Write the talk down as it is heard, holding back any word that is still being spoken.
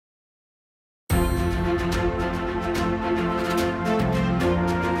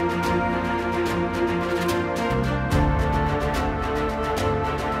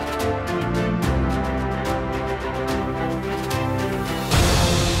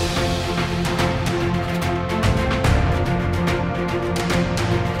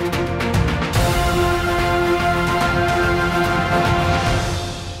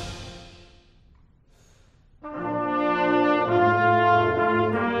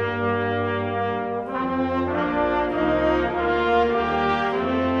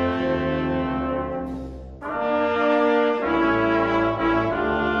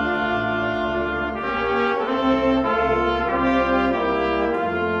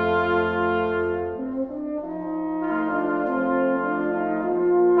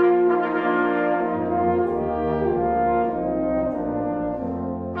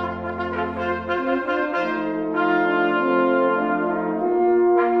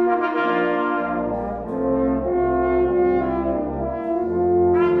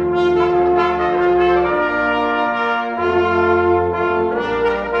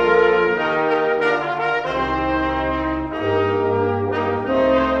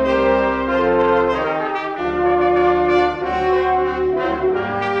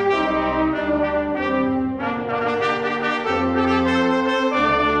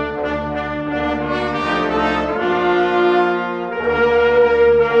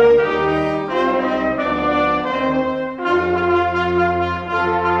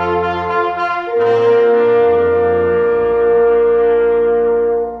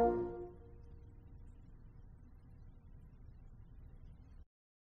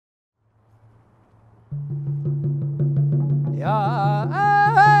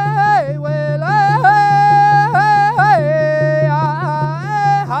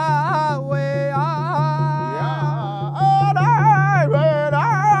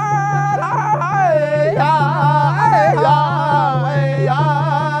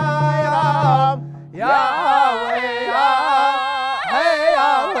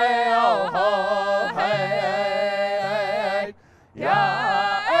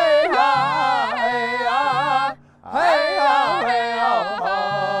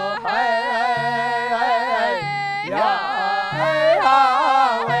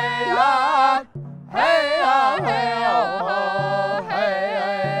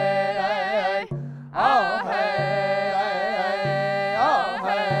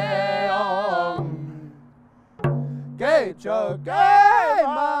Get your game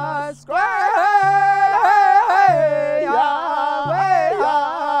must square. Yahweh,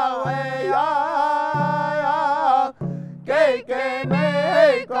 Yahweh, Yah. Que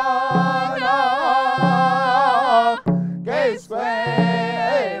me cono. Que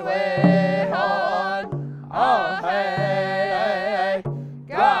square we on. Oh hey,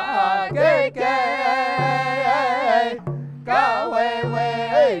 ga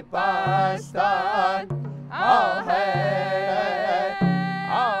we pastan. Oh hey,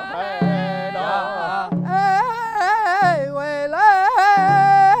 oh hey, da, hey, well,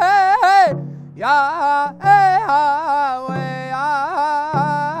 yeah, hey,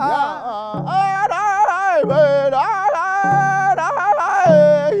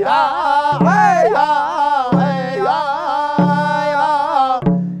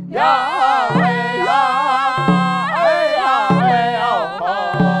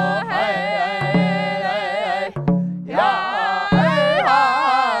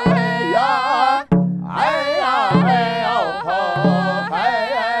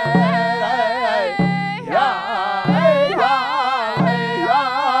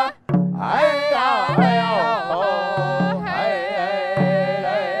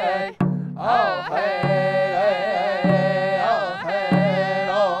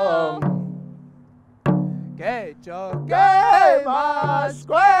 Get your game on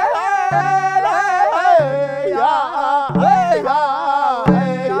square.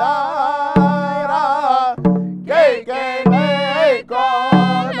 Que me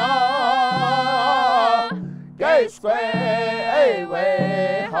cono. Que square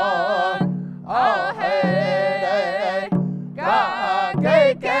way on. Oh hey, ga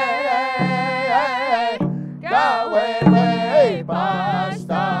we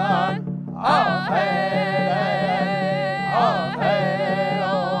pastan. Oh hey, oh hey,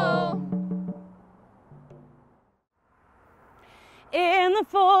 oh. In the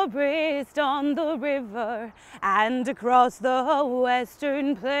forest, on the river, and across the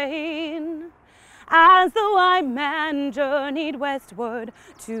western plain, as the white man journeyed westward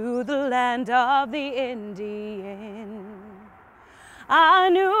to the land of the Indian, a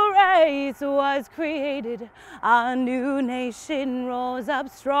new race was created, a new nation rose up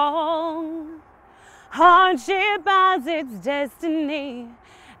strong. Hardship as its destiny,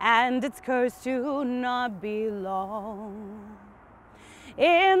 and its curse to not belong.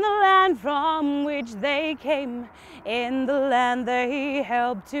 In the land from which they came, in the land they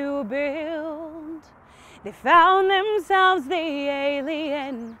helped to build, they found themselves the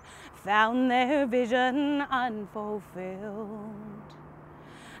alien, found their vision unfulfilled.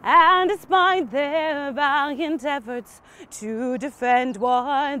 And despite their valiant efforts to defend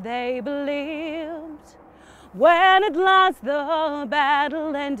what they believed, when at last the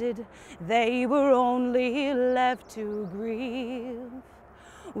battle ended, they were only left to grieve.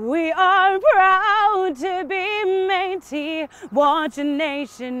 We are proud to be Métis, watch a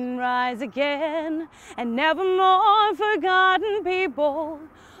nation rise again, and never more forgotten people,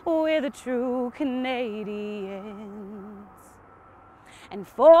 we're the true Canadians. And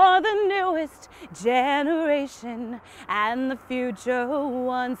for the newest generation and the future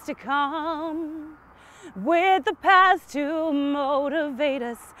ones to come, with the past to motivate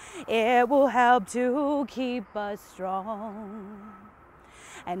us, it will help to keep us strong.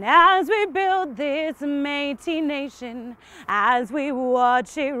 And as we build this Métis nation, as we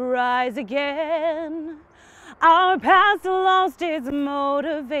watch it rise again, our past lost its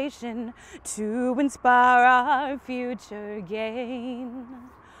motivation to inspire our future gain.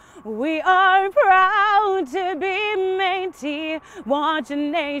 We are proud to be Métis, watch a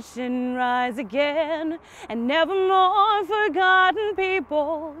nation rise again, and never more forgotten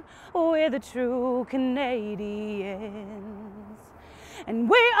people, we're the true Canadians. And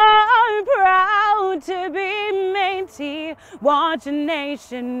we are proud to be Métis, watch a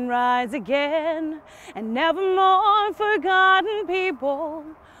nation rise again, and never more forgotten people,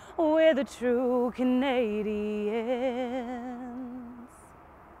 we're the true Canadians.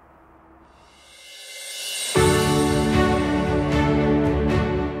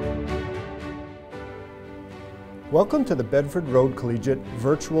 Welcome to the Bedford Road Collegiate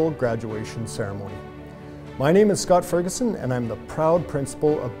virtual graduation ceremony. My name is Scott Ferguson and I'm the proud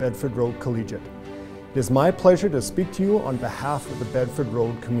principal of Bedford Road Collegiate. It is my pleasure to speak to you on behalf of the Bedford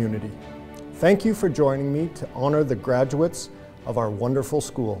Road community. Thank you for joining me to honor the graduates of our wonderful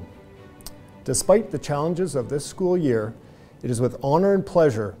school. Despite the challenges of this school year, it is with honor and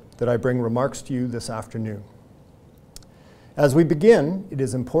pleasure that I bring remarks to you this afternoon. As we begin, it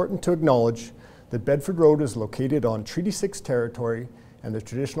is important to acknowledge that Bedford Road is located on Treaty 6 territory and the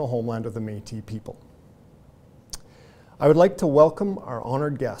traditional homeland of the Métis people. I would like to welcome our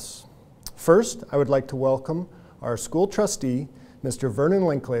honored guests. First, I would like to welcome our school trustee, Mr. Vernon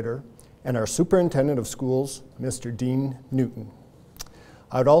Linklater, and our superintendent of schools, Mr. Dean Newton.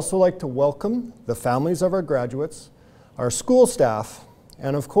 I would also like to welcome the families of our graduates, our school staff,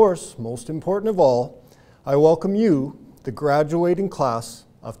 and of course, most important of all, I welcome you, the graduating class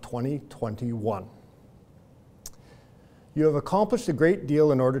of 2021. You have accomplished a great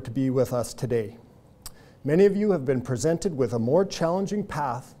deal in order to be with us today. Many of you have been presented with a more challenging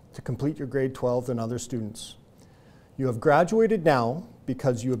path to complete your grade 12 than other students. You have graduated now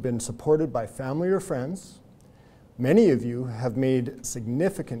because you have been supported by family or friends. Many of you have made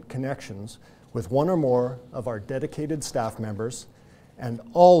significant connections with one or more of our dedicated staff members, and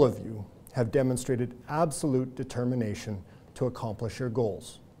all of you have demonstrated absolute determination to accomplish your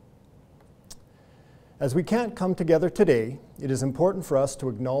goals. As we can't come together today, it is important for us to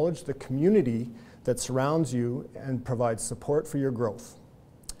acknowledge the community that surrounds you and provides support for your growth.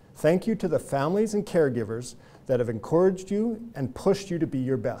 Thank you to the families and caregivers that have encouraged you and pushed you to be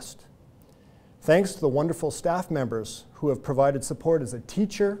your best. Thanks to the wonderful staff members who have provided support as a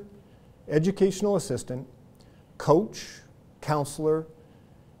teacher, educational assistant, coach, counselor,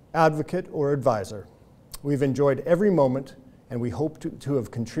 advocate, or advisor. We've enjoyed every moment, and we hope to have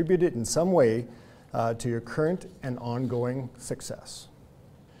contributed in some way to your current and ongoing success.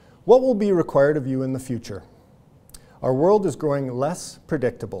 What will be required of you in the future? Our world is growing less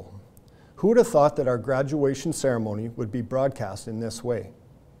predictable. Who would have thought that our graduation ceremony would be broadcast in this way?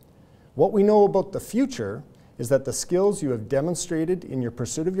 What we know about the future is that the skills you have demonstrated in your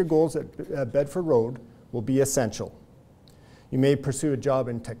pursuit of your goals at Bedford Road will be essential. You may pursue a job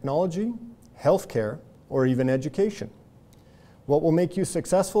in technology, healthcare, or even education. What will make you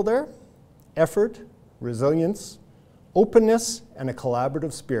successful there? Effort, resilience, openness, and a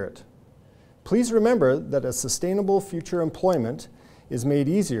collaborative spirit. Please remember that a sustainable future employment is made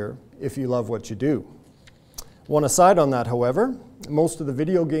easier if you love what you do. One aside on that, however, most of the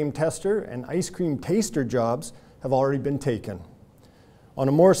video game tester and ice cream taster jobs have already been taken. On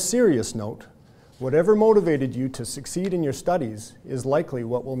a more serious note, whatever motivated you to succeed in your studies is likely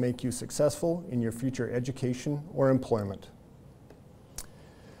what will make you successful in your future education or employment.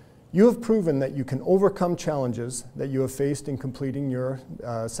 You have proven that you can overcome challenges that you have faced in completing your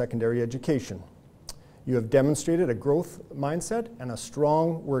secondary education. You have demonstrated a growth mindset and a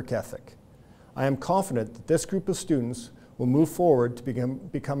strong work ethic. I am confident that this group of students will move forward to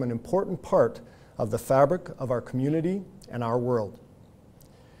become an important part of the fabric of our community and our world.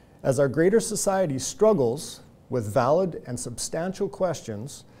 As our greater society struggles with valid and substantial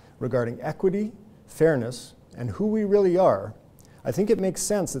questions regarding equity, fairness, and who we really are, I think it makes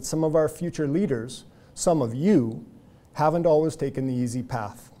sense that some of our future leaders, some of you, haven't always taken the easy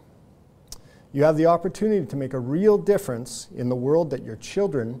path. You have the opportunity to make a real difference in the world that your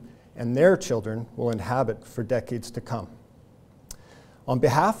children and their children will inhabit for decades to come. On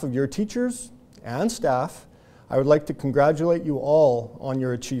behalf of your teachers and staff, I would like to congratulate you all on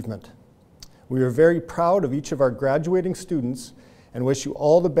your achievement. We are very proud of each of our graduating students and wish you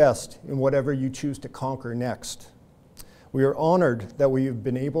all the best in whatever you choose to conquer next. We are honored that we have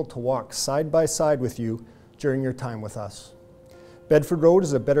been able to walk side by side with you during your time with us. Bedford Road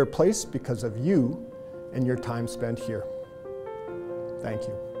is a better place because of you and your time spent here. Thank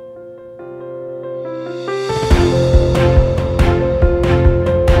you.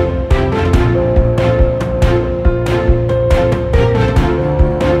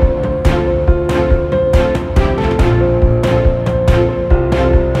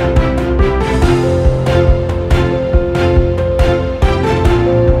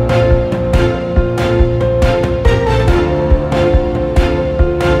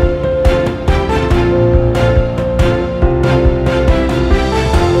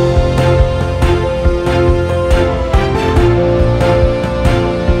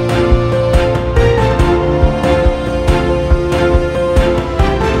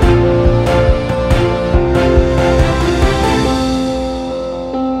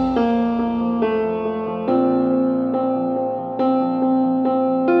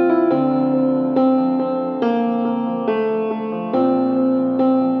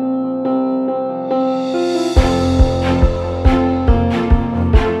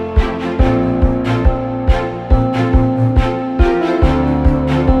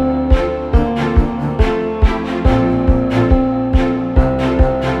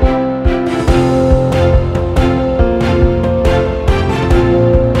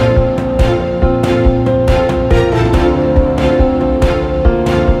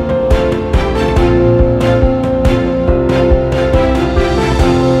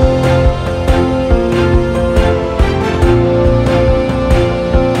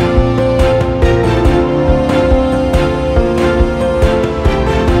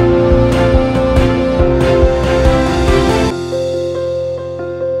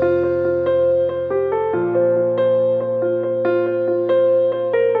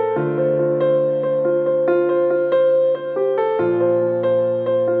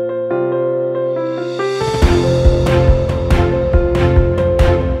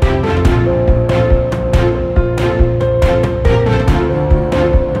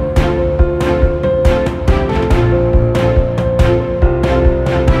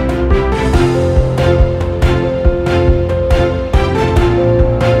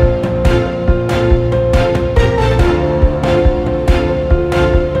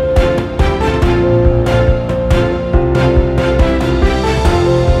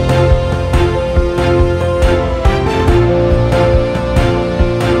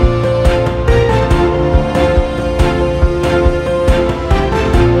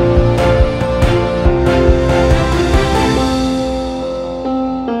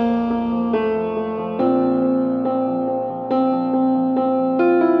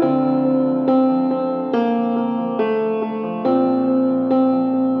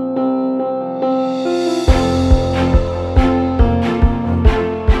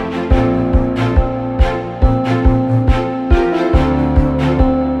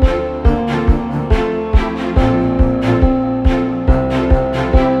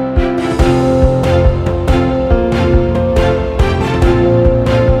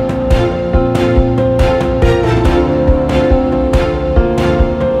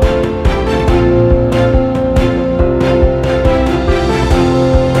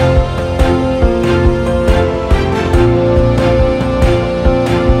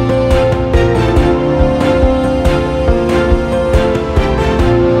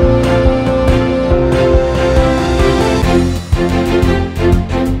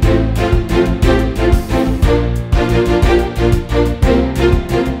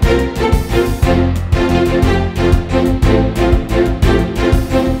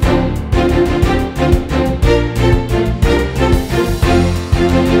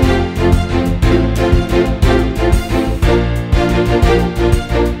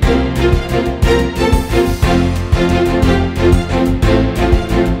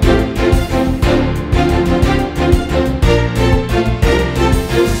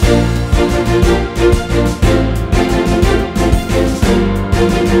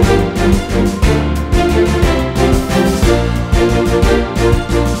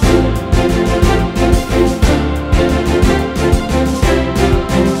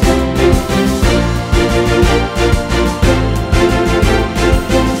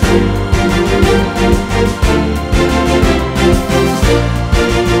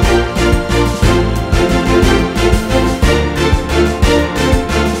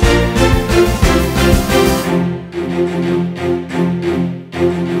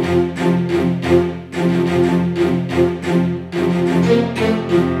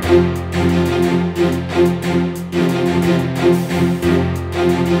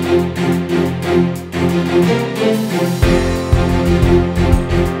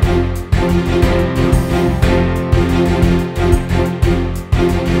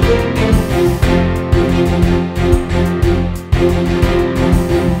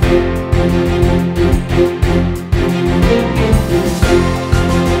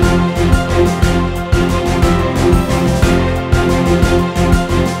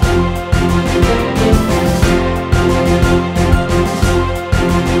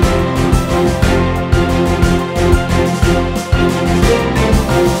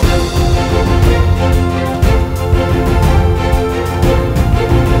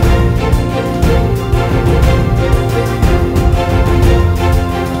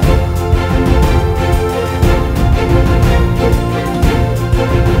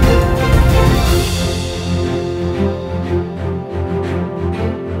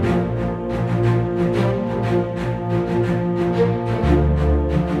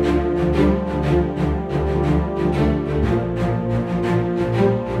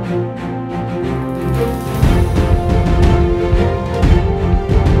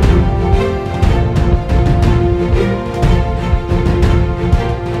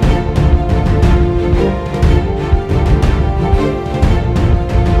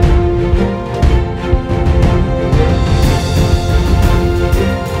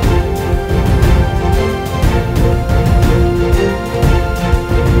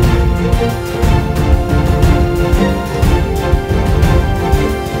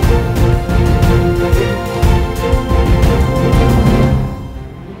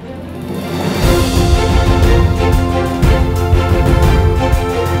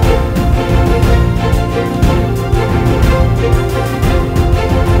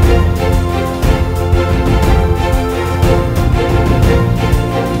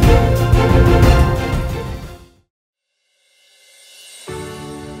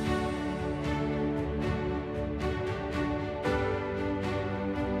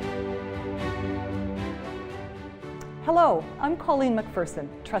 Hello, I'm Colleen McPherson,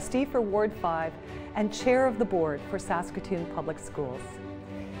 trustee for Ward 5 and chair of the board for Saskatoon Public Schools.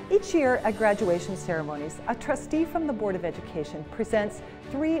 Each year at graduation ceremonies, a trustee from the Board of Education presents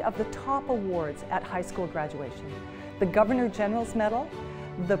 3 of the top awards at high school graduation: the Governor General's Medal,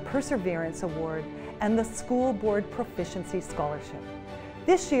 the Perseverance Award, and the School Board Proficiency Scholarship.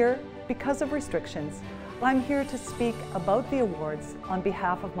 This year, because of restrictions, I'm here to speak about the awards on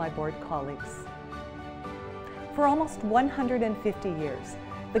behalf of my board colleagues. For almost 150 years,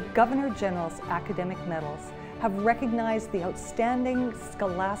 the Governor General's academic medals have recognized the outstanding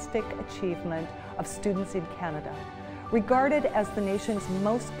scholastic achievement of students in Canada. Regarded as the nation's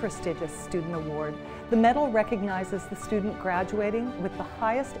most prestigious student award, the medal recognizes the student graduating with the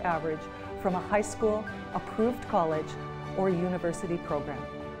highest average from a high school, approved college, or university program.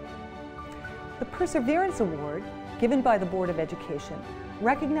 The Perseverance Award, given by the Board of Education,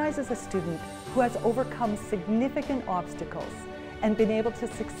 recognizes a student who has overcome significant obstacles and been able to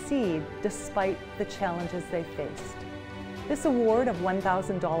succeed despite the challenges they faced. This award of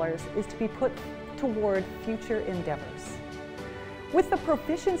 $1,000 is to be put toward future endeavors. With the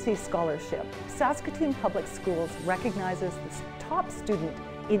Proficiency Scholarship, Saskatoon Public Schools recognizes the top student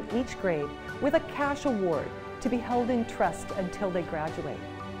in each grade with a cash award to be held in trust until they graduate.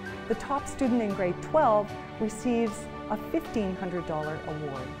 The top student in grade 12 receives a $1,500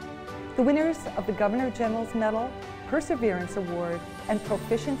 award. The winners of the Governor General's Medal, Perseverance Award, and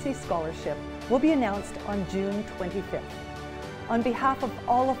Proficiency Scholarship will be announced on June 25th. On behalf of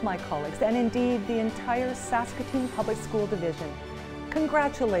all of my colleagues, and indeed the entire Saskatoon Public School Division,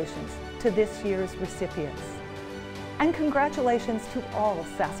 congratulations to this year's recipients. And congratulations to all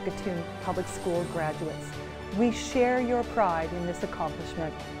Saskatoon Public School graduates. We share your pride in this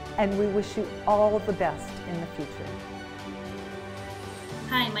accomplishment, and we wish you all the best in the future.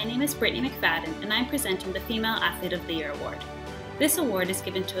 Hi, my name is Brittany McFadden, and I'm presenting the Female Athlete of the Year Award. This award is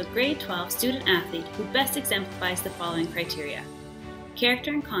given to a grade 12 student athlete who best exemplifies the following criteria: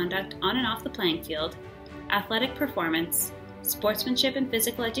 character and conduct on and off the playing field, athletic performance, sportsmanship and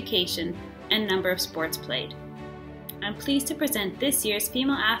physical education, and number of sports played. I'm pleased to present this year's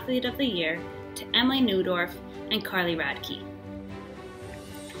Female Athlete of the Year to Emily Newdorf and Carly Radke.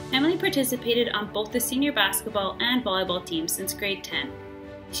 Emily participated on both the senior basketball and volleyball teams since grade 10.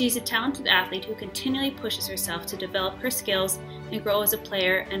 She is a talented athlete who continually pushes herself to develop her skills and grow as a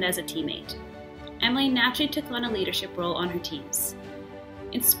player and as a teammate. Emily naturally took on a leadership role on her teams.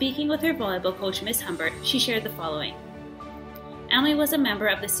 In speaking with her volleyball coach, Ms. Humbert, she shared the following. Emily was a member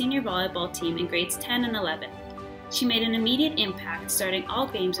of the senior volleyball team in grades 10 and 11. She made an immediate impact, starting all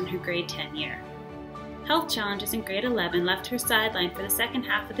games in her grade 10 year. Health challenges in grade 11 left her sidelined for the second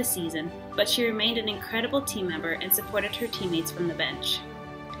half of the season, but she remained an incredible team member and supported her teammates from the bench.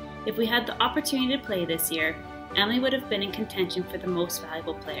 If we had the opportunity to play this year, Emily would have been in contention for the most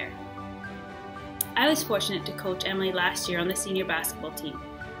valuable player. I was fortunate to coach Emily last year on the senior basketball team,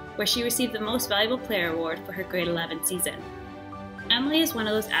 where she received the Most Valuable Player award for her grade 11 season. Emily is one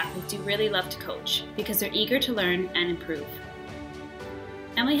of those athletes you really love to coach because they're eager to learn and improve.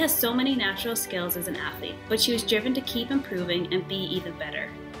 Emily has so many natural skills as an athlete, but she was driven to keep improving and be even better.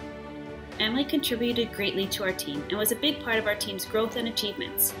 Emily contributed greatly to our team and was a big part of our team's growth and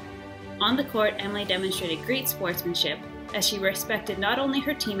achievements. On the court, Emily demonstrated great sportsmanship as she respected not only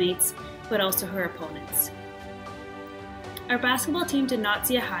her teammates, but also her opponents. Our basketball team did not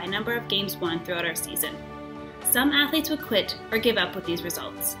see a high number of games won throughout our season. Some athletes would quit or give up with these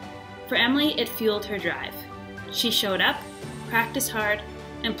results. For Emily, it fueled her drive. She showed up, practiced hard,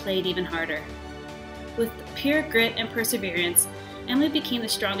 and played even harder. With pure grit and perseverance, Emily became the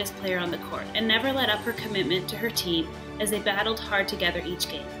strongest player on the court and never let up her commitment to her team as they battled hard together each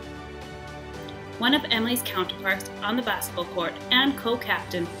game. One of Emily's counterparts on the basketball court and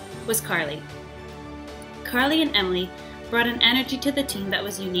co-captain was Carly. Carly and Emily brought an energy to the team that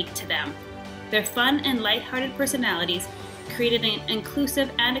was unique to them. Their fun and lighthearted personalities created an inclusive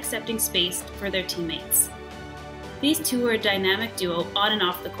and accepting space for their teammates. These two were a dynamic duo on and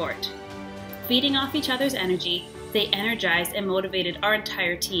off the court. Feeding off each other's energy, they energized and motivated our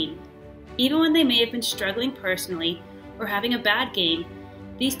entire team. Even when they may have been struggling personally or having a bad game,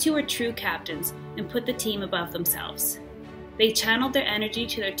 these two were true captains and put the team above themselves. They channeled their energy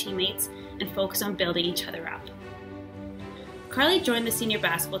to their teammates and focused on building each other up. Carly joined the senior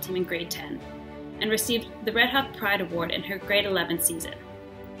basketball team in grade 10 and received the Red Hawk Pride Award in her grade 11 season.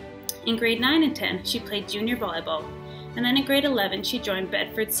 In grade 9 and 10, she played junior volleyball, and then in grade 11, she joined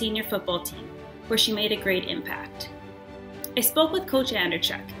Bedford's senior football team, where she made a great impact. I spoke with Coach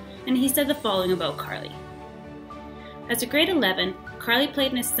Anderchuk, and he said the following about Carly. As a grade 11, Carly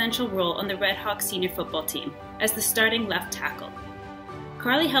played an essential role on the Red Hawks senior football team as the starting left tackle.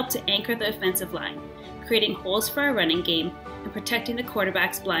 Carly helped to anchor the offensive line, creating holes for our running game and protecting the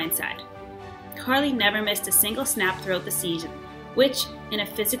quarterback's blind side. Carly never missed a single snap throughout the season, which, in a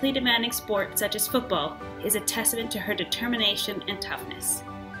physically demanding sport such as football, is a testament to her determination and toughness.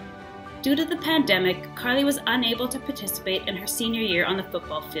 Due to the pandemic, Carly was unable to participate in her senior year on the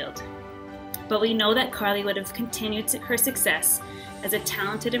football field. But we know that Carly would have continued her success as a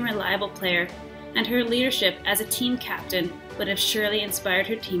talented and reliable player, and her leadership as a team captain would have surely inspired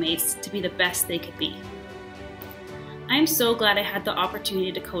her teammates to be the best they could be. I am so glad I had the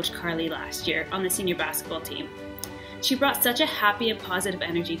opportunity to coach Carly last year on the senior basketball team. She brought such a happy and positive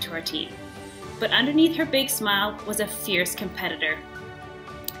energy to our team. But underneath her big smile was a fierce competitor.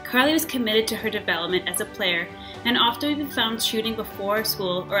 Carly was committed to her development as a player and often would be found shooting before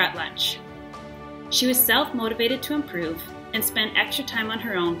school or at lunch. She was self-motivated to improve and spent extra time on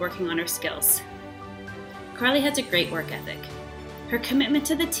her own working on her skills. Carly has a great work ethic. Her commitment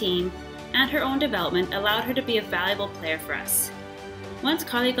to the team and her own development allowed her to be a valuable player for us. Once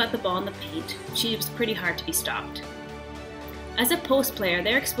Carly got the ball in the paint, she was pretty hard to be stopped. As a post player,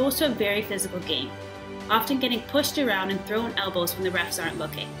 they're exposed to a very physical game, often getting pushed around and thrown elbows when the refs aren't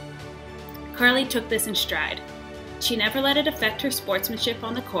looking. Carly took this in stride. She never let it affect her sportsmanship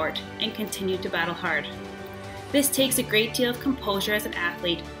on the court and continued to battle hard. This takes a great deal of composure as an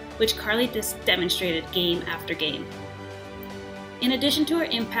athlete, which Carly just demonstrated game after game. In addition to her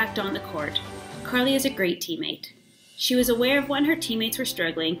impact on the court, Carly is a great teammate. She was aware of when her teammates were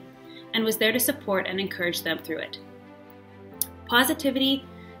struggling and was there to support and encourage them through it. Positivity,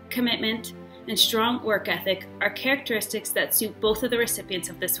 commitment, and strong work ethic are characteristics that suit both of the recipients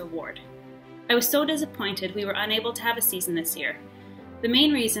of this award. I was so disappointed we were unable to have a season this year. The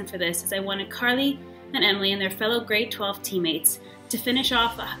main reason for this is I wanted Carly and Emily and their fellow grade 12 teammates to finish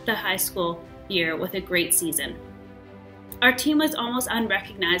off the high school year with a great season. Our team was almost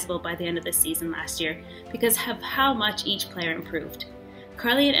unrecognizable by the end of the season last year because of how much each player improved.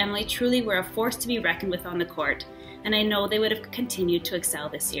 Carly and Emily truly were a force to be reckoned with on the court, and I know they would have continued to excel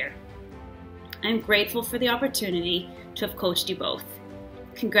this year. I'm grateful for the opportunity to have coached you both.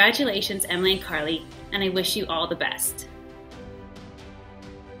 Congratulations, Emily and Carly, and I wish you all the best.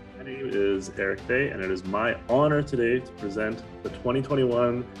 My name is Eric Day, and it is my honor today to present the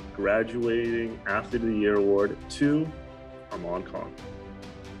 2021 Graduating Athlete of the Year Award to Aman Khan.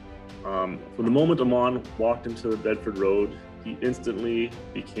 From the moment Aman walked into the Bedford Road, he instantly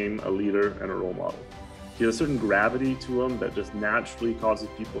became a leader and a role model. He has a certain gravity to him that just naturally causes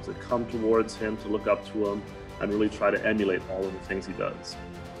people to come towards him, to look up to him, and really try to emulate all of the things he does.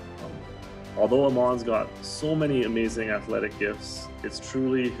 Although Aman's got so many amazing athletic gifts, it's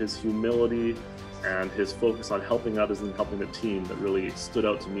truly his humility and his focus on helping others and helping the team that really stood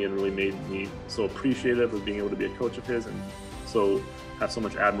out to me and really made me so appreciative of being able to be a coach of his and so have so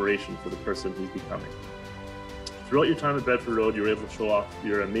much admiration for the person he's becoming. Throughout your time at Bedford Road, you were able to show off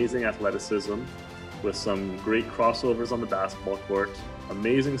your amazing athleticism with some great crossovers on the basketball court,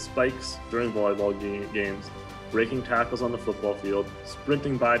 amazing spikes during volleyball games, breaking tackles on the football field,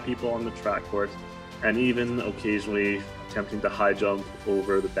 sprinting by people on the track court, and even occasionally attempting to high jump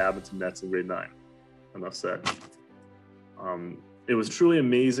over the badminton nets in grade 9. Enough said. It was truly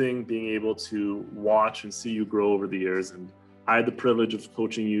amazing being able to watch and see you grow over the years, and I had the privilege of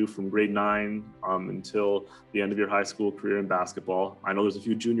coaching you from grade 9 until the end of your high school career in basketball. I know there's a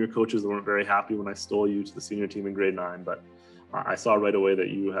few junior coaches that weren't very happy when I stole you to the senior team in grade 9, but I saw right away that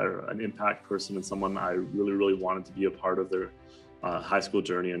you had an impact person and someone I really wanted to be a part of their high school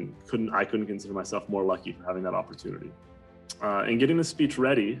journey, and I couldn't consider myself more lucky for having that opportunity. In getting the speech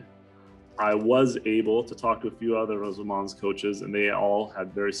ready, I was able to talk to a few other of Aman's coaches, and they all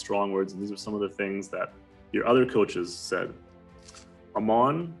had very strong words, and these are some of the things that your other coaches said.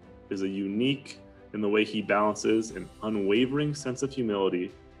 Aman is unique in the way he balances an unwavering sense of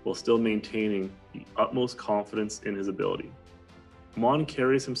humility while still maintaining the utmost confidence in his ability. Aman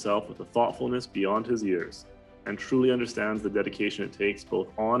carries himself with a thoughtfulness beyond his years and truly understands the dedication it takes both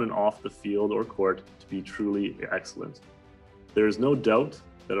on and off the field or court to be truly excellent. There is no doubt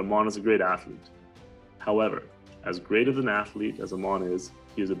that Aman is a great athlete. However, as great of an athlete as Aman is,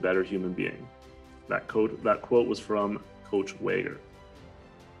 he is a better human being. That quote was from Coach Wager.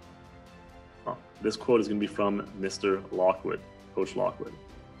 This quote is going to be from Mr. Lockwood, Coach Lockwood.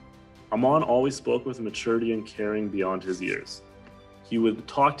 Aman always spoke with maturity and caring beyond his years. He would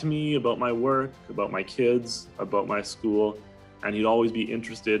talk to me about my work, about my kids, about my school, and he'd always be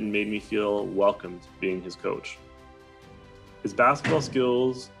interested and made me feel welcomed being his coach. His basketball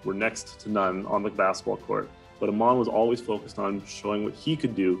skills were next to none on the basketball court, but Amon was always focused on showing what he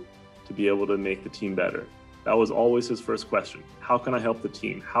could do to be able to make the team better. That was always his first question. How can I help the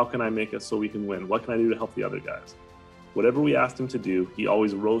team? How can I make it so we can win? What can I do to help the other guys? Whatever we asked him to do, he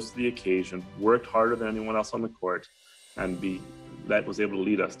always rose to the occasion, worked harder than anyone else on the court, and that was able to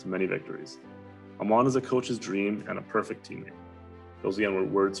lead us to many victories. Amon is a coach's dream and a perfect teammate. Those again were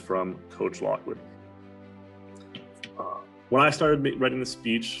words from Coach Lockwood. When I started writing the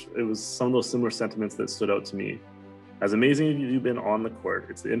speech, it was some of those similar sentiments that stood out to me. As amazing as you've been on the court,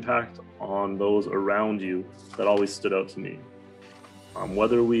 it's the impact on those around you that always stood out to me.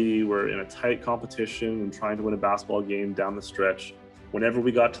 Whether we were in a tight competition and trying to win a basketball game down the stretch, whenever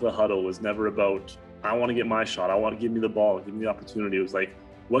we got to the huddle, it was never about, I want to get my shot, I want to give me the ball, give me the opportunity. It was like,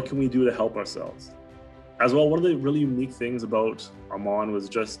 what can we do to help ourselves? As well, one of the really unique things about Amon was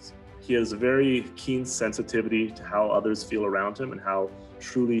just, he has a very keen sensitivity to how others feel around him and how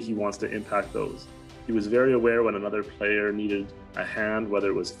truly he wants to impact those. He was very aware when another player needed a hand, whether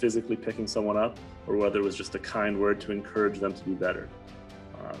it was physically picking someone up or whether it was just a kind word to encourage them to do better.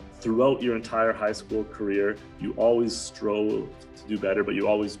 Throughout your entire high school career, you always strove to do better, but you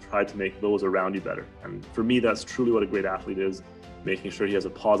always tried to make those around you better. And for me, that's truly what a great athlete is, making sure he has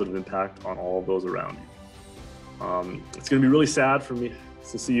a positive impact on all of those around you. It's going to be really sad for me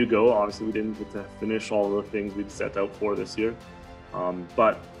to see you go. Obviously, we didn't get to finish all the things we'd set out for this year,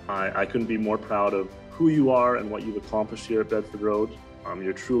 but I couldn't be more proud of who you are and what you've accomplished here at Bedford Road.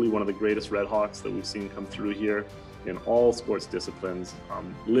 You're truly one of the greatest Red Hawks that we've seen come through here in all sports disciplines.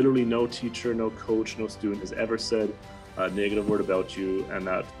 Literally no teacher, no coach, no student has ever said a negative word about you, and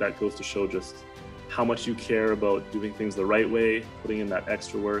that goes to show just how much you care about doing things the right way, putting in that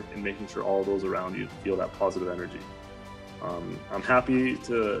extra work, and making sure all those around you feel that positive energy. I'm happy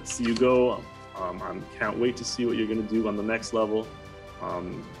to see you go. I can't wait to see what you're going to do on the next level.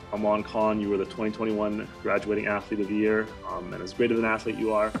 Amon Khan, you were the 2021 Graduating Athlete of the Year, and as great of an athlete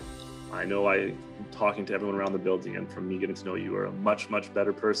you are, I know I'm talking to everyone around the building, and from me getting to know you, are a much, much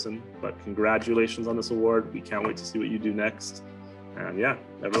better person. But congratulations on this award. We can't wait to see what you do next. And yeah,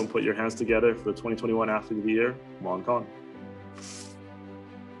 everyone put your hands together for the 2021 Athlete of the Year, Amon Khan.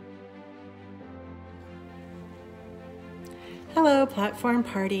 Hello, platform,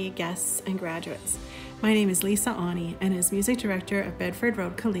 party, guests, and graduates. My name is Lisa Ani, and as Music Director of Bedford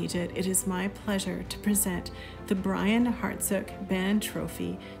Road Collegiate, it is my pleasure to present the Brian Hartsook Band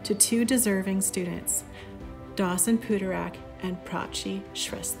Trophy to two deserving students, Dawson Puderak and Prachi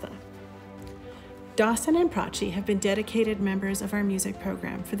Shrestha. Dawson and Prachi have been dedicated members of our music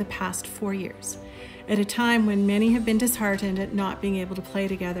program for the past 4 years, at a time when many have been disheartened at not being able to play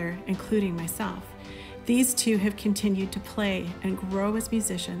together, including myself. These two have continued to play and grow as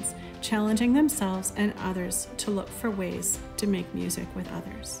musicians, challenging themselves and others to look for ways to make music with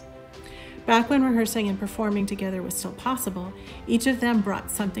others. Back when rehearsing and performing together was still possible, each of them brought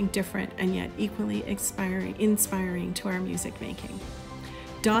something different and yet equally inspiring to our music making.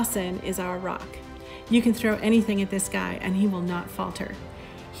 Dawson is our rock. You can throw anything at this guy and he will not falter.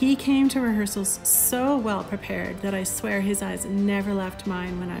 He came to rehearsals so well prepared that I swear his eyes never left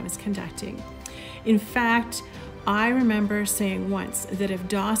mine when I was conducting. In fact, I remember saying once that if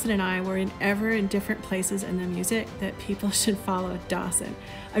Dawson and I were ever in different places in the music, that people should follow Dawson.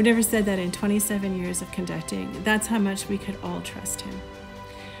 I've never said that in 27 years of conducting. That's how much we could all trust him.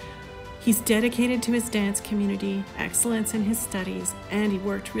 He's dedicated to his dance community, excellence in his studies, and he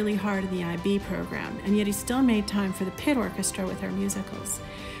worked really hard in the IB program, and yet he still made time for the pit orchestra with our musicals.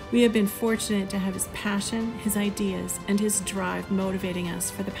 We have been fortunate to have his passion, his ideas, and his drive motivating us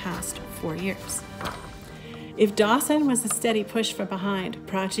for the past 4 years. If Dawson was the steady push from behind,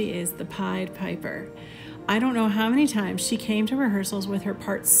 Prachi is the Pied Piper. I don't know how many times she came to rehearsals with her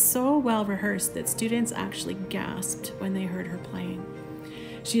parts so well rehearsed that students actually gasped when they heard her playing.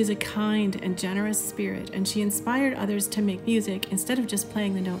 She is a kind and generous spirit, and she inspired others to make music instead of just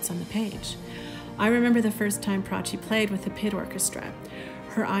playing the notes on the page. I remember the first time Prachi played with the pit orchestra.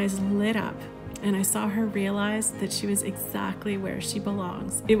 Her eyes lit up, and I saw her realize that she was exactly where she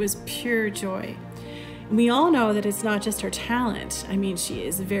belongs. It was pure joy. We all know that it's not just her talent. I mean, she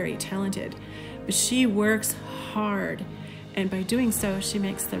is very talented, but she works hard, and by doing so, she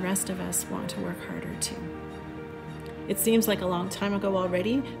makes the rest of us want to work harder too. It seems like a long time ago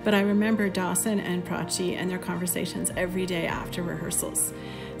already, but I remember Dawson and Prachi and their conversations every day after rehearsals.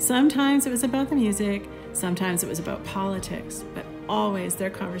 Sometimes it was about the music, sometimes it was about politics, but always their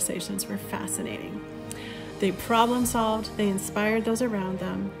conversations were fascinating. They problem solved, they inspired those around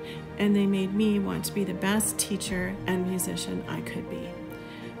them, and they made me want to be the best teacher and musician I could be.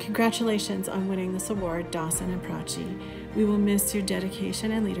 Congratulations on winning this award, Dawson and Prachi. We will miss your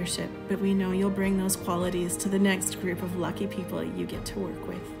dedication and leadership, but we know you'll bring those qualities to the next group of lucky people you get to work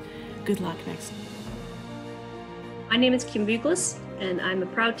with. Good luck next week. My name is Kim Buglis, and I'm a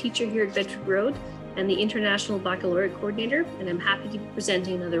proud teacher here at Bedford Road and the International Baccalaureate Coordinator, and I'm happy to be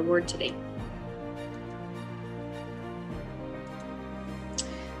presenting another award today.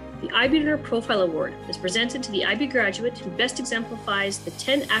 The IB Learner Profile Award is presented to the IB graduate who best exemplifies the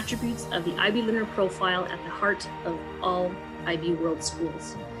 10 attributes of the IB Learner Profile at the heart of all IB World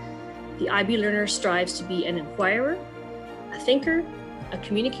schools. The IB Learner strives to be an inquirer, a thinker, a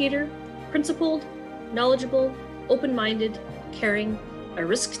communicator, principled, knowledgeable, open-minded, caring, a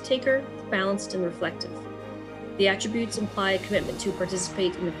risk-taker, balanced, and reflective. The attributes imply a commitment to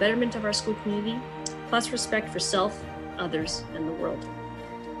participate in the betterment of our school community, plus respect for self, others, and the world.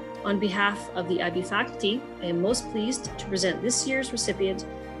 On behalf of the IB faculty, I am most pleased to present this year's recipient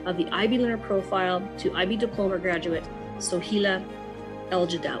of the IB Learner Profile to IB Diploma graduate, Sohila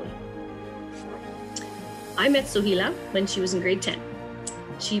El-Jadawi. I met Sohila when she was in grade 10.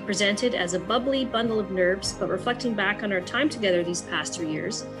 She presented as a bubbly bundle of nerves, but reflecting back on our time together these past 3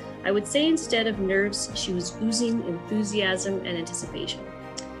 years, I would say instead of nerves, she was oozing enthusiasm and anticipation.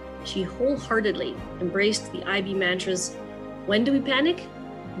 She wholeheartedly embraced the IB mantras, when do we panic?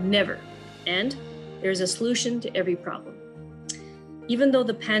 Never. And there's a solution to every problem. Even though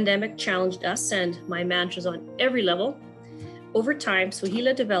the pandemic challenged us and my mantras on every level, over time,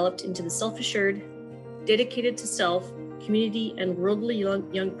 Sohila developed into the self-assured, dedicated to self, community, and worldly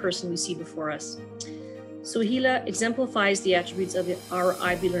young person we see before us. Sohila exemplifies the attributes of our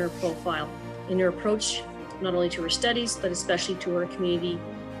IB Learner Profile in her approach, not only to her studies, but especially to her community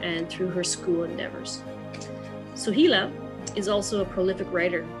and through her school endeavors. Sohila is also a prolific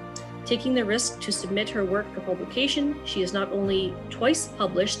writer. Taking the risk to submit her work for publication, she has not only twice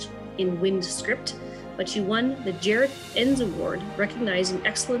published in Wind Script, but she won the Jarrett Enns Award, recognizing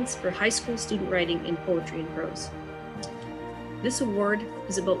excellence for high school student writing in poetry and prose. This award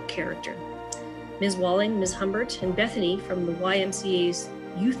is about character. Ms. Walling, Ms. Humbert, and Bethany from the YMCA's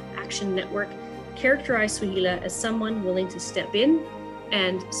Youth Action Network characterize Sohila as someone willing to step in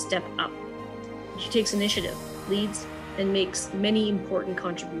and step up. She takes initiative, leads, and makes many important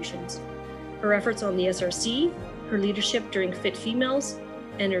contributions. Her efforts on the SRC, her leadership during Fit Females,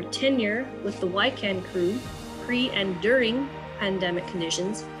 and her tenure with the YCAN crew pre and during pandemic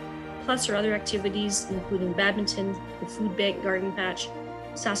conditions, plus her other activities including badminton, the Food Bank Garden Patch,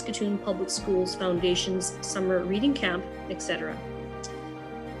 Saskatoon Public Schools Foundation's Summer Reading Camp, etc.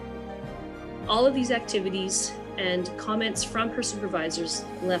 All of these activities and comments from her supervisors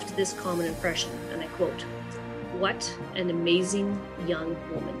left this common impression, and I quote, "What an amazing young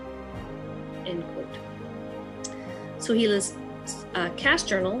woman," end quote. Sohila's CAS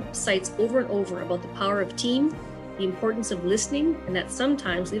journal cites over and over about the power of team, the importance of listening, and that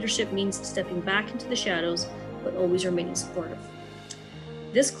sometimes leadership means stepping back into the shadows, but always remaining supportive.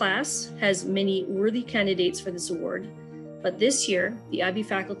 This class has many worthy candidates for this award, but this year, the IB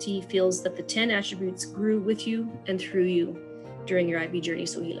faculty feels that the 10 attributes grew with you and through you during your IB journey,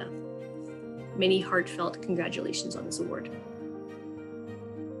 Sohila. Many heartfelt congratulations on this award.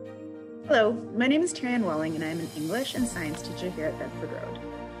 Hello, my name is Tarianne Walling and I'm an English and science teacher here at Bedford Road.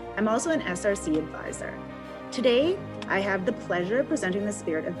 I'm also an SRC advisor. Today, I have the pleasure of presenting the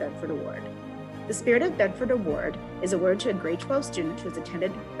Spirit of Bedford Award. The Spirit of Bedford Award is awarded to a grade 12 student who has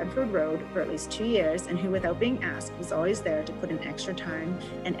attended Bedford Road for at least 2 years and who, without being asked, was always there to put in extra time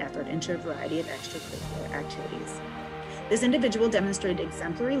and effort into a variety of extracurricular activities. This individual demonstrated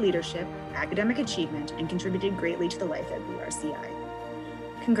exemplary leadership, academic achievement, and contributed greatly to the life at BRCI.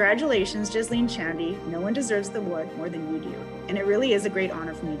 Congratulations, Jasleen Chandy. No one deserves the award more than you do, and it really is a great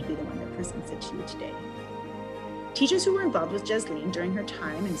honor for me to be the one that presents it to you today. Teachers who were involved with Jasleen during her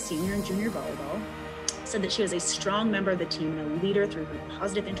time in senior and junior volleyball said that she was a strong member of the team and a leader through her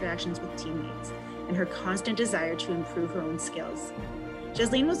positive interactions with teammates and her constant desire to improve her own skills.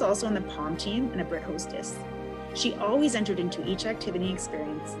 Jasleen was also on the POM team and a Brit hostess. She always entered into each activity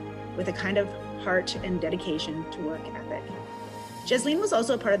experience with a kind of heart and dedication to work ethic. Jasleen was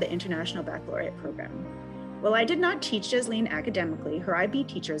also a part of the International Baccalaureate program. While I did not teach Jasleen academically, her IB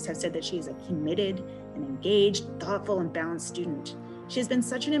teachers have said that she is a committed and engaged, thoughtful, and balanced student. She has been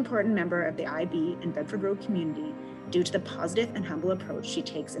such an important member of the IB and Bedford Road community due to the positive and humble approach she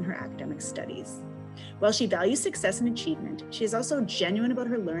takes in her academic studies. While she values success and achievement, she is also genuine about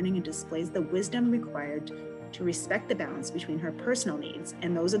her learning and displays the wisdom required to respect the balance between her personal needs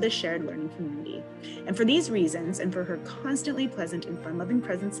and those of the shared learning community. And for these reasons, and for her constantly pleasant and fun-loving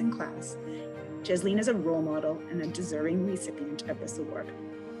presence in class, Jasleen is a role model and a deserving recipient of this award.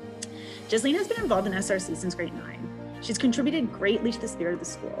 Jasleen has been involved in SRC since grade 9. She's contributed greatly to the spirit of the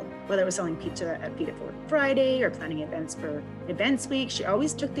school. Whether it was selling pizza at Pizza for Friday or planning events for Events Week, she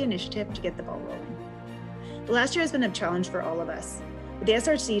always took the initiative to get the ball rolling. The last year has been a challenge for all of us, but the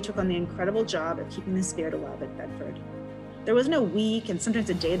SRC took on the incredible job of keeping the spirit alive at Bedford. There wasn't a week and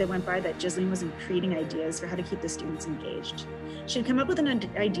sometimes a day that went by that Ghislaine wasn't creating ideas for how to keep the students engaged. She'd come up with an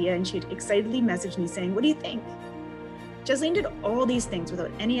idea and she'd excitedly message me saying, "What do you think?" Ghislaine did all these things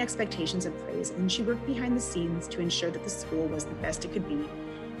without any expectations of praise, and she worked behind the scenes to ensure that the school was the best it could be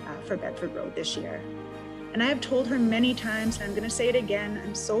for Bedford Road this year. And I have told her many times, and I'm going to say it again,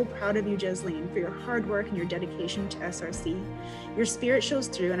 I'm so proud of you, Ghislaine, for your hard work and your dedication to SRC. Your spirit shows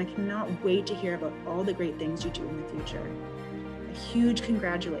through, and I cannot wait to hear about all the great things you do in the future. A huge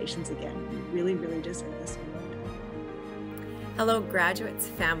congratulations again. You really, really deserve this award. Hello, graduates,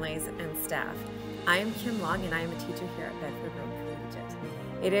 families, and staff. I am Kim Long, and I am a teacher here at Bedford Road Collegiate.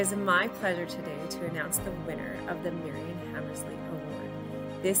 It is my pleasure today to announce the winner of the Marion Hammersley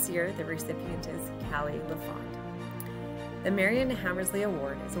Award. This year, the recipient is Callie LaFond. The Marion Hammersley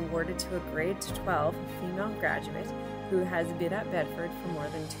Award is awarded to a grade 12 female graduate who has been at Bedford for more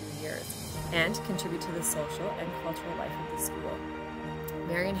than 2 years and contribute to the social and cultural life of the school.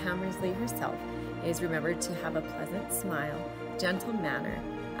 Marion Hammersley herself is remembered to have a pleasant smile, gentle manner,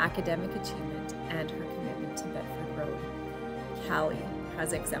 academic achievement, and her commitment to Bedford Road. Callie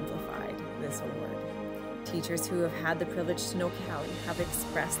has exemplified this award. Teachers who have had the privilege to know Callie have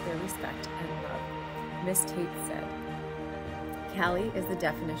expressed their respect and love. Miss Tate said, "Callie is the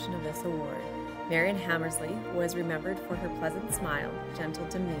definition of this award. Marion Hammersley was remembered for her pleasant smile, gentle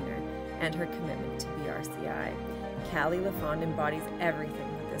demeanor, and her commitment to BRCI. Callie LaFond embodies everything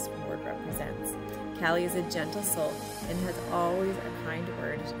that this award represents. Callie is a gentle soul and has always a kind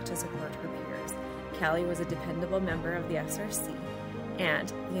word to support her peers. Callie was a dependable member of the SRC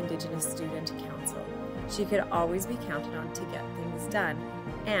and the Indigenous Student Council. She could always be counted on to get things done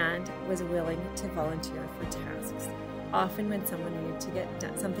and was willing to volunteer for tasks. Often when something needed to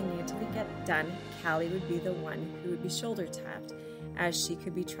get done, Callie would be the one who would be shoulder tapped, as she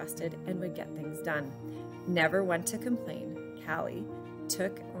could be trusted and would get things done. Never one to complain, Callie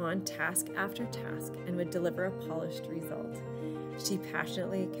took on task after task and would deliver a polished result. She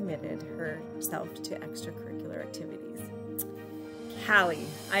passionately committed herself to extracurricular activities." Callie,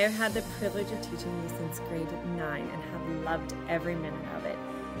 I have had the privilege of teaching you since grade 9 and have loved every minute of it.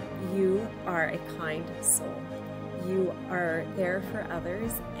 You are a kind soul. You are there for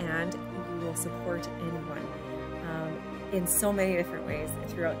others and you will support anyone. In so many different ways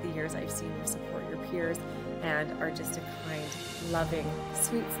throughout the years I've seen you support your peers and are just a kind, loving,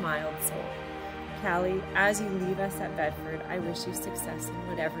 sweet-smiled soul. Callie, as you leave us at Bedford, I wish you success in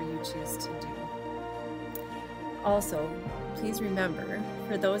whatever you choose to do. Also, please remember,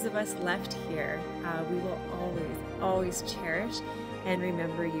 for those of us left here, we will always cherish and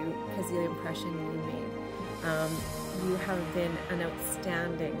remember you because of the impression you made. You have been an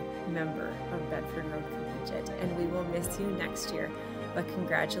outstanding member of Bedford Road Collegiate, and we will miss you next year, but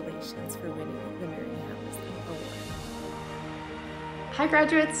congratulations for winning the Marion Hammersley Award. Hi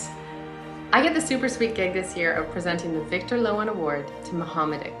graduates! I get the super sweet gig this year of presenting the Victor Lowen Award to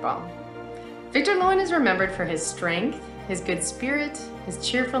Muhammad Iqbal. Victor Lowen is remembered for his strength, his good spirit, his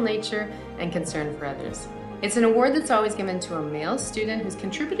cheerful nature, and concern for others. It's an award that's always given to a male student who's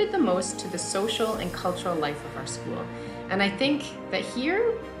contributed the most to the social and cultural life of our school. And I think that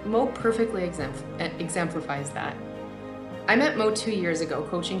here, Mo perfectly exemplifies that. I met Mo 2 years ago,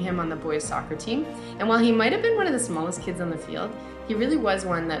 coaching him on the boys soccer team. And while he might have been one of the smallest kids on the field, he really was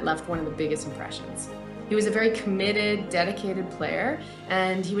one that left one of the biggest impressions. He was a very committed, dedicated player,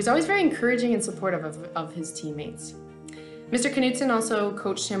 and he was always very encouraging and supportive of his teammates. Mr. Knudsen also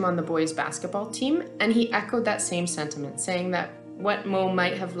coached him on the boys basketball team, and he echoed that same sentiment, saying that what Mo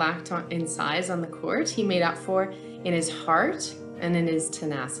might have lacked in size on the court, he made up for in his heart and in his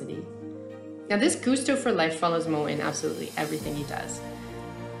tenacity. Now this gusto for life follows Mo in absolutely everything he does.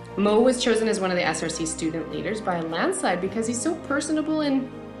 Mo was chosen as one of the SRC student leaders by a landslide because he's so personable and,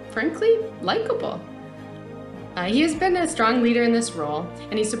 frankly, likable. He has been a strong leader in this role,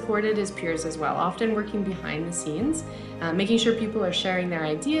 and he supported his peers as well, often working behind the scenes, making sure people are sharing their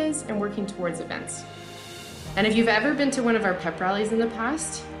ideas and working towards events. And if you've ever been to one of our pep rallies in the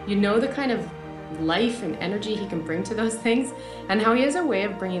past, you know the kind of life and energy he can bring to those things, and how he has a way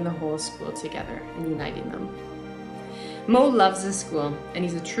of bringing the whole school together and uniting them. Mo loves this school, and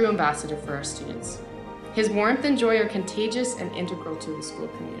he's a true ambassador for our students. His warmth and joy are contagious and integral to the school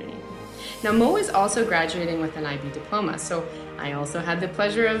community. Now, Mo is also graduating with an IB diploma, so I also had the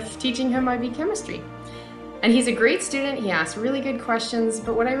pleasure of teaching him IB chemistry. And he's a great student, he asks really good questions,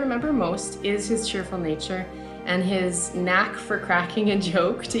 but what I remember most is his cheerful nature and his knack for cracking a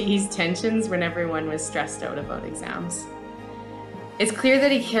joke to ease tensions when everyone was stressed out about exams. It's clear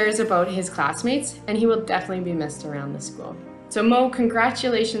that he cares about his classmates, and he will definitely be missed around the school. So Mo,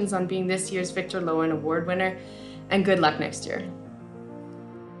 congratulations on being this year's Victor Lowen Award winner, and good luck next year.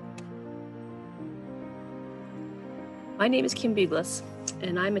 My name is Kim Buglas,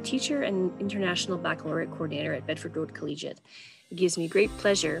 and I'm a teacher and International Baccalaureate Coordinator at Bedford Road Collegiate. It gives me great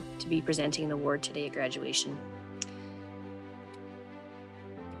pleasure to be presenting an award today at graduation.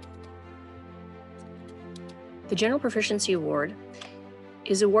 The General Proficiency Award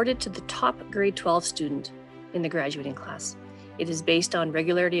is awarded to the top grade 12 student in the graduating class. It is based on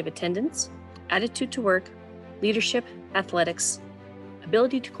regularity of attendance, attitude to work, leadership, athletics,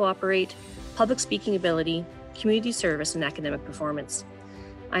 ability to cooperate, public speaking ability, community service, and academic performance.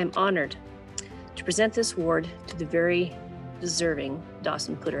 I am honored to present this award to the very deserving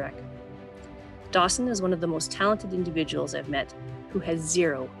Dawson Puderek. Dawson is one of the most talented individuals I've met who has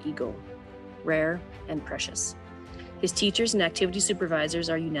zero ego, rare and precious. His teachers and activity supervisors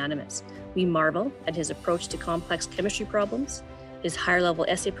are unanimous. We marvel at his approach to complex chemistry problems, his higher level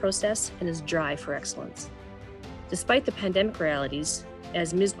essay process, and his drive for excellence. Despite the pandemic realities,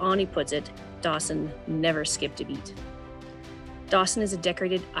 as Ms. Ani puts it, Dawson never skipped a beat. Dawson is a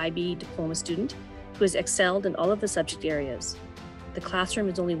decorated IB diploma student who has excelled in all of the subject areas. The classroom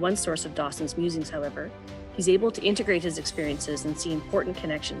is only one source of Dawson's musings, however. He's able to integrate his experiences and see important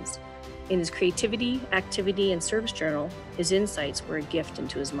connections. In his creativity, activity, and service journal, his insights were a gift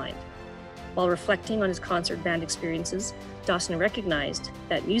into his mind. While reflecting on his concert band experiences, Dawson recognized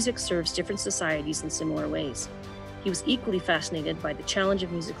that music serves different societies in similar ways. He was equally fascinated by the challenge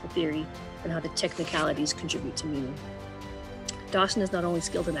of musical theory and how the technicalities contribute to meaning. Dawson is not only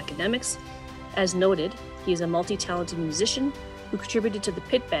skilled in academics, as noted, he is a multi-talented musician who contributed to the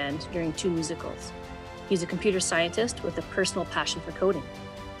pit band during 2 musicals. He's a computer scientist with a personal passion for coding.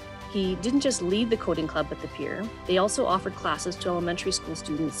 He didn't just lead the coding club at the Pier, they also offered classes to elementary school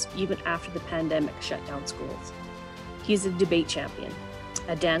students even after the pandemic shut down schools. He is a debate champion,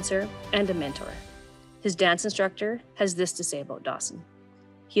 a dancer, and a mentor. His dance instructor has this to say about Dawson.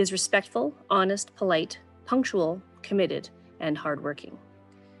 He is respectful, honest, polite, punctual, committed, and hardworking.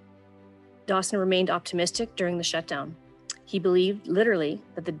 Dawson remained optimistic during the shutdown. He believed literally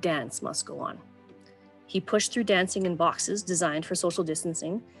that the dance must go on. He pushed through dancing in boxes designed for social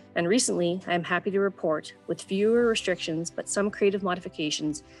distancing, and recently, I am happy to report, with fewer restrictions but some creative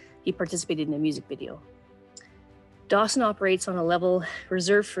modifications, he participated in a music video. Dawson operates on a level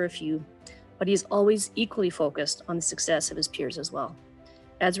reserved for a few, but he is always equally focused on the success of his peers as well.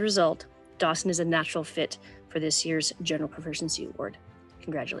 As a result, Dawson is a natural fit for this year's General Proficiency Award.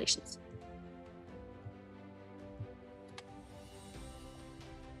 Congratulations.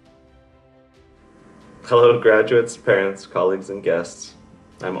 Hello, graduates, parents, colleagues, and guests.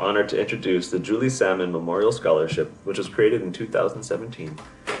 I'm honored to introduce the Julie Salmon Memorial Scholarship, which was created in 2017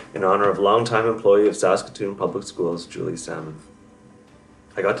 in honor of longtime employee of Saskatoon Public Schools, Julie Salmon.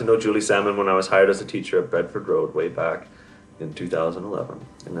 I got to know Julie Salmon when I was hired as a teacher at Bedford Road way back in 2011.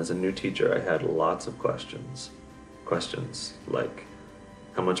 And as a new teacher, I had lots of questions. Questions like,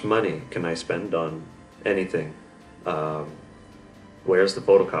 how much money can I spend on anything? Where's the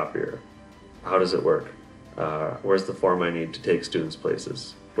photocopier? How does it work? Where's the form I need to take students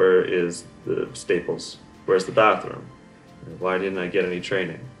places? Where is the Staples? Where's the bathroom? Why didn't I get any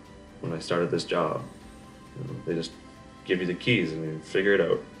training when I started this job? They just give you the keys and you figure it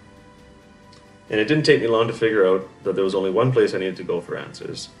out. And it didn't take me long to figure out that there was only one place I needed to go for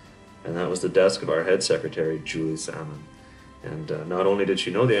answers, and that was the desk of our head secretary, Julie Salmon. And not only did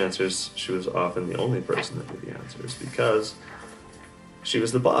she know the answers, she was often the only person that knew the answers because she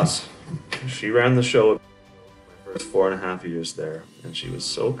was the boss. She ran the show my first 4.5 years there, and she was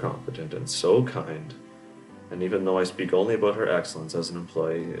so competent and so kind. And even though I speak only about her excellence as an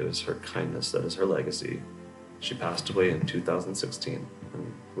employee, it is her kindness that is her legacy. She passed away in 2016,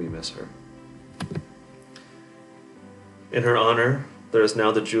 and we miss her. In her honor, there is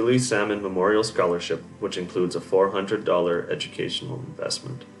now the Julie Salmon Memorial Scholarship, which includes a $400 educational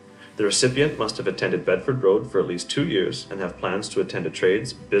investment. The recipient must have attended Bedford Road for at least 2 years and have plans to attend a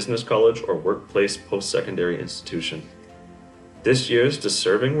trades, business college, or workplace post-secondary institution. This year's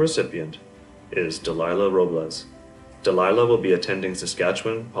deserving recipient is Delilah Robles. Delilah will be attending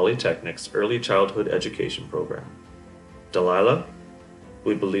Saskatchewan Polytechnic's Early Childhood Education program. Delilah,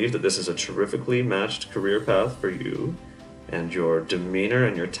 we believe that this is a terrifically matched career path for you and your demeanor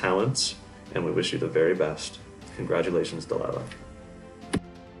and your talents, and we wish you the very best. Congratulations, Delilah.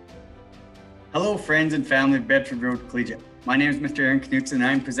 Hello, friends and family of Bedford Road Collegiate. My name is Mr. Aaron Knutson, and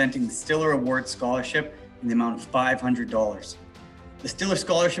I'm presenting the Stiller Award Scholarship in the amount of $500. The Stiller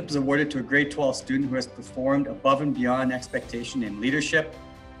Scholarship is awarded to a grade 12 student who has performed above and beyond expectation in leadership,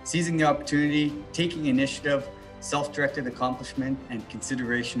 seizing the opportunity, taking initiative, self-directed accomplishment, and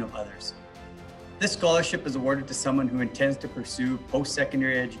consideration of others. This scholarship is awarded to someone who intends to pursue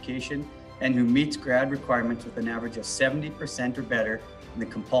post-secondary education and who meets grad requirements with an average of 70% or better in the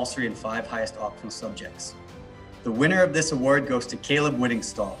compulsory and 5 highest optional subjects. The winner of this award goes to Caleb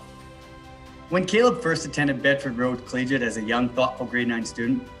Whittingstall. When Caleb first attended Bedford Road Collegiate as a young, thoughtful grade 9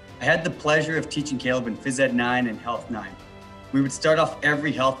 student, I had the pleasure of teaching Caleb in Phys Ed 9 and Health 9. We would start off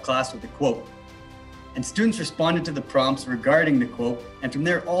every health class with a quote, and students responded to the prompts regarding the quote, and from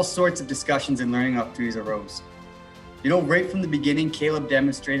there all sorts of discussions and learning opportunities arose. You know, right from the beginning, Caleb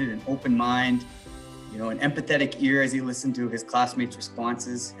demonstrated an open mind, an empathetic ear as he listened to his classmates'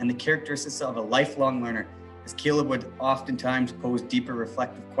 responses, and the characteristics of a lifelong learner, as Caleb would oftentimes pose deeper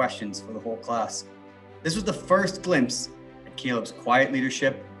reflective questions for the whole class. This was the first glimpse at Caleb's quiet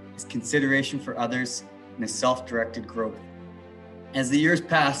leadership, his consideration for others, and his self-directed growth. As the years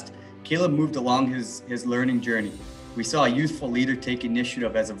passed, Caleb moved along his learning journey. We saw a youthful leader take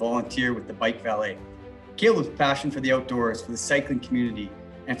initiative as a volunteer with the Bike Valet. Caleb's passion for the outdoors, for the cycling community,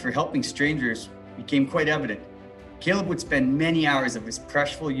 and for helping strangers became quite evident. Caleb would spend many hours of his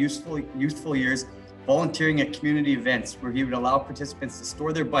precious, youthful years volunteering at community events where he would allow participants to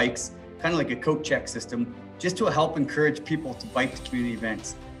store their bikes, kind of like a coat check system, just to help encourage people to bike to community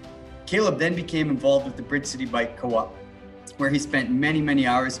events. Caleb then became involved with the Bridge City Bike Co-op, where he spent many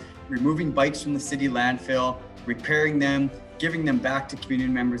hours removing bikes from the city landfill, repairing them, giving them back to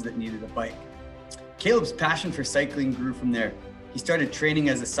community members that needed a bike. Caleb's passion for cycling grew from there. He started training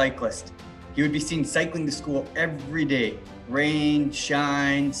as a cyclist. He would be seen cycling to school every day. Rain,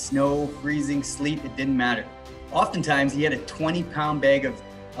 shine, snow, freezing, sleet, it didn't matter. Oftentimes, he had a 20-pound bag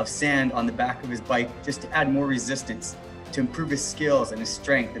of sand on the back of his bike just to add more resistance, to improve his skills and his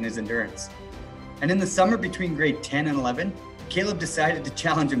strength and his endurance. And in the summer between grade 10 and 11, Caleb decided to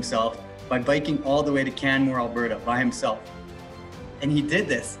challenge himself by biking all the way to Canmore, Alberta by himself. And he did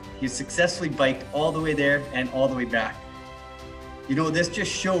this. He successfully biked all the way there and all the way back. This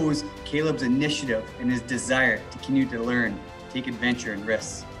just shows Caleb's initiative and his desire to continue to learn, take adventure and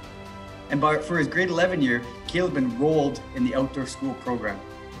risks. And for his grade 11 year, Caleb enrolled in the outdoor school program.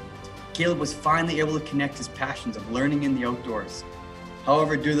 Caleb was finally able to connect his passions of learning in the outdoors.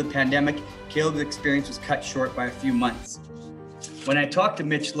 However, due to the pandemic, Caleb's experience was cut short by a few months. When I talked to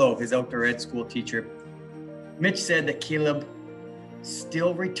Mitch Lowe, his outdoor ed school teacher, Mitch said that Caleb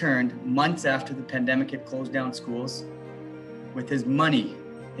still returned months after the pandemic had closed down schools with his money,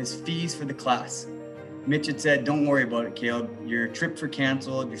 his fees for the class. Mitch had said, "Don't worry about it, Caleb. Your trips were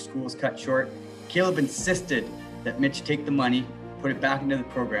canceled, your school was cut short." Caleb insisted that Mitch take the money, put it back into the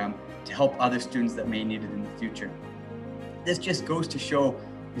program to help other students that may need it in the future. This just goes to show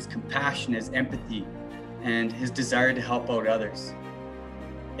his compassion, his empathy, and his desire to help out others.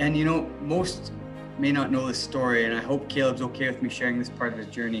 And most may not know this story, and I hope Caleb's okay with me sharing this part of his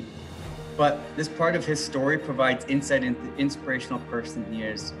journey. But this part of his story provides insight into the inspirational person he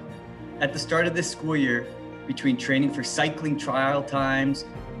is. At the start of this school year, between training for cycling trial times,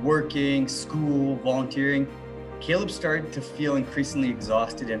 working, school, volunteering, Caleb started to feel increasingly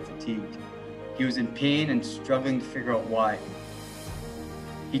exhausted and fatigued. He was in pain and struggling to figure out why.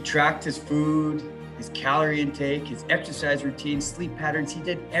 He tracked his food, his calorie intake, his exercise routine, sleep patterns. He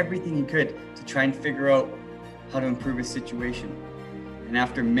did everything he could to try and figure out how to improve his situation. And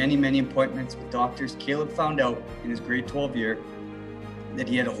after many appointments with doctors, Caleb found out in his grade 12 year that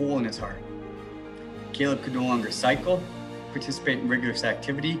he had a hole in his heart. Caleb could no longer cycle, participate in rigorous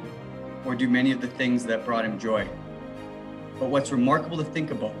activity, or do many of the things that brought him joy. But what's remarkable to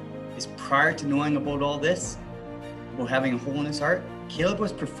think about is prior to knowing about all this, about having a hole in his heart, Caleb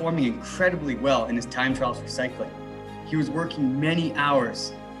was performing incredibly well in his time trials for cycling. He was working many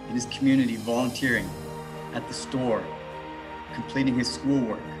hours in his community, volunteering at the store, completing his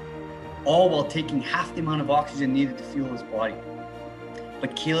schoolwork, all while taking half the amount of oxygen needed to fuel his body.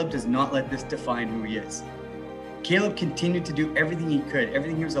 But Caleb does not let this define who he is. Caleb continued to do everything he could,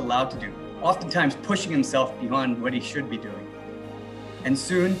 everything he was allowed to do, oftentimes pushing himself beyond what he should be doing. And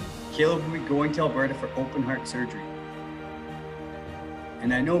soon, Caleb will be going to Alberta for open heart surgery.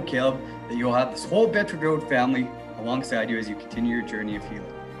 And I know, Caleb, that you'll have this whole Bedford Road family alongside you as you continue your journey of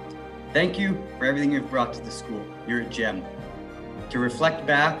healing. Thank you for everything you've brought to the school. You're a gem. To reflect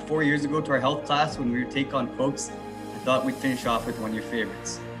back 4 years ago to our health class when we would take on quotes, I thought we'd finish off with one of your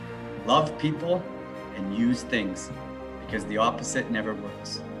favorites. Love people and use things, because the opposite never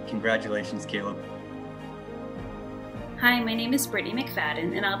works. Congratulations, Caleb. Hi, my name is Brittany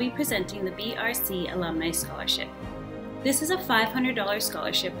McFadden, and I'll be presenting the BRC Alumni Scholarship. This is a $500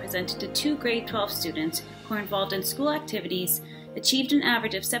 scholarship presented to 2 grade 12 students who are involved in school activities, achieved an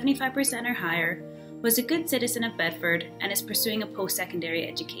average of 75% or higher, was a good citizen of Bedford, and is pursuing a post-secondary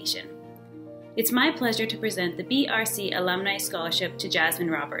education. It's my pleasure to present the BRC Alumni Scholarship to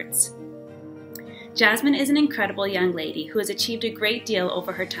Jasmine Roberts. Jasmine is an incredible young lady who has achieved a great deal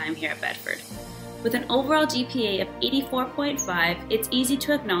over her time here at Bedford. With an overall GPA of 84.5, it's easy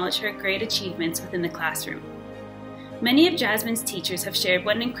to acknowledge her great achievements within the classroom. Many of Jasmine's teachers have shared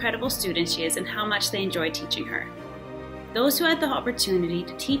what an incredible student she is and how much they enjoy teaching her. Those who had the opportunity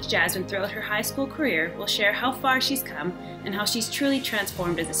to teach Jasmine throughout her high school career will share how far she's come and how she's truly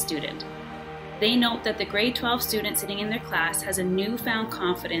transformed as a student. They note that the grade 12 student sitting in their class has a newfound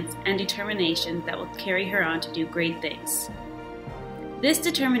confidence and determination that will carry her on to do great things. This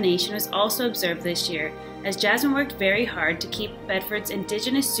determination was also observed this year as Jasmine worked very hard to keep Bedford's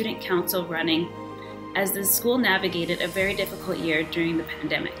Indigenous Student Council running as the school navigated a very difficult year during the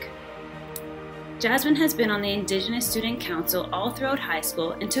pandemic. Jasmine has been on the Indigenous Student Council all throughout high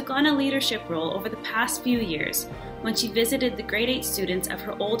school and took on a leadership role over the past few years when she visited the grade 8 students of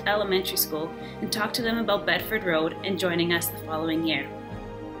her old elementary school and talked to them about Bedford Road and joining us the following year.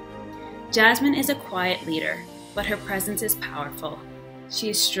 Jasmine is a quiet leader, but her presence is powerful. She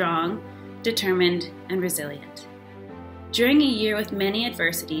is strong, determined, and resilient. During a year with many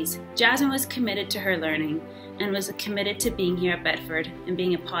adversities, Jasmine was committed to her learning and was committed to being here at Bedford and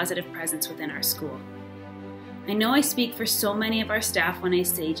being a positive presence within our school. I know I speak for so many of our staff when I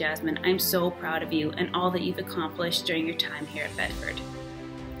say, Jasmine, I'm so proud of you and all that you've accomplished during your time here at Bedford.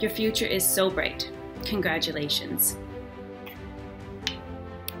 Your future is so bright. Congratulations.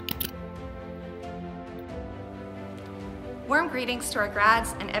 Warm greetings to our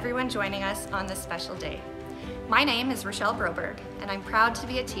grads and everyone joining us on this special day. My name is Rochelle Broberg, and I'm proud to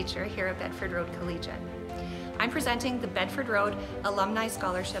be a teacher here at Bedford Road Collegiate. I'm presenting the Bedford Road Alumni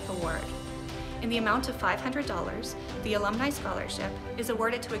Scholarship Award. In the amount of $500, the Alumni Scholarship is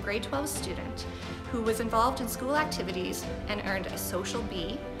awarded to a grade 12 student who was involved in school activities and earned a social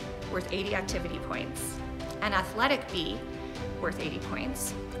B worth 80 activity points, an athletic B worth 80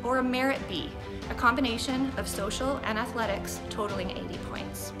 points, or a merit B, a combination of social and athletics totaling 80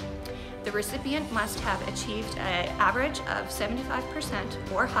 points. The recipient must have achieved an average of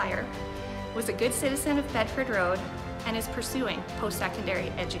 75% or higher, was a good citizen of Bedford Road, and is pursuing post-secondary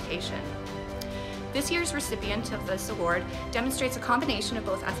education. This year's recipient of this award demonstrates a combination of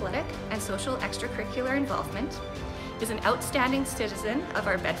both athletic and social extracurricular involvement, is an outstanding citizen of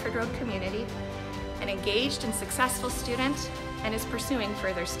our Bedford Road community, an engaged and successful student, and is pursuing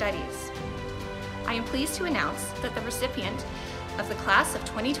further studies. I am pleased to announce that the recipient of the Class of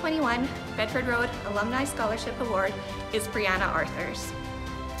 2021 Bedford Road Alumni Scholarship Award is Brianna Arthurs.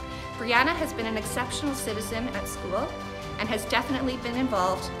 Brianna has been an exceptional citizen at school and has definitely been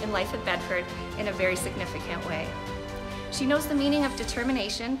involved in life at Bedford in a very significant way. She knows the meaning of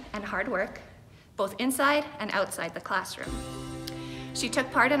determination and hard work, both inside and outside the classroom. She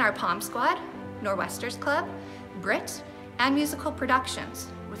took part in our Pom Squad, Nor'Westers Club, Brit, and musical productions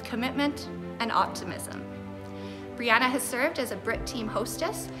with commitment and optimism. Brianna has served as a Brit team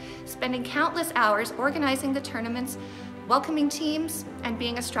hostess, spending countless hours organizing the tournaments, welcoming teams, and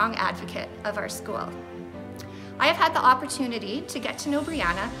being a strong advocate of our school. I have had the opportunity to get to know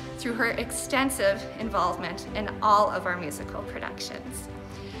Brianna through her extensive involvement in all of our musical productions.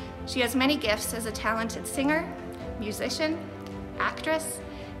 She has many gifts as a talented singer, musician, actress,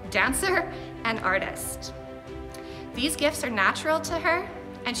 dancer, and artist. These gifts are natural to her,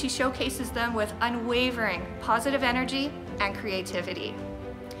 and she showcases them with unwavering positive energy and creativity.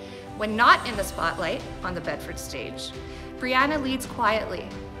 When not in the spotlight on the Bedford stage, Brianna leads quietly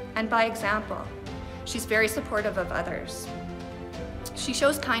and by example. She's very supportive of others. She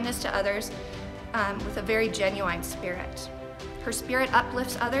shows kindness to others with a very genuine spirit. Her spirit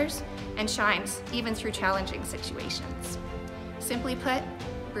uplifts others and shines even through challenging situations. Simply put,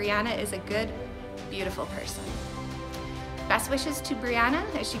 Brianna is a good, beautiful person. Best wishes to Brianna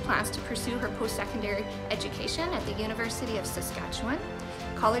as she plans to pursue her post-secondary education at the University of Saskatchewan,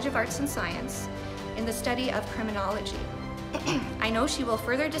 College of Arts and Science, in the study of criminology. I know she will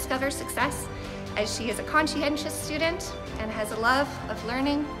further discover success as she is a conscientious student and has a love of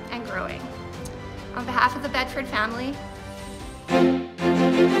learning and growing. On behalf of the Bedford family,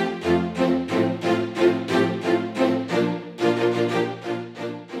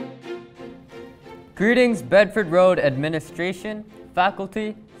 Greetings, Bedford Road administration,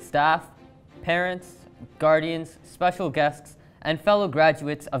 faculty, staff, parents, guardians, special guests, and fellow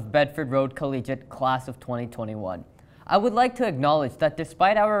graduates of Bedford Road Collegiate Class of 2021. I would like to acknowledge that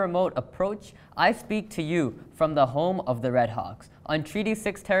despite our remote approach, I speak to you from the home of the Redhawks, on Treaty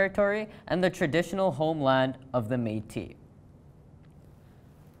 6 territory and the traditional homeland of the Métis.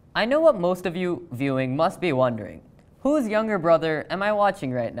 I know what most of you viewing must be wondering. Whose younger brother am I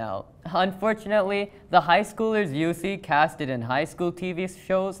watching right now? Unfortunately, the high schoolers you see casted in high school TV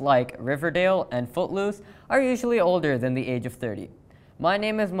shows like Riverdale and Footloose are usually older than the age of 30. My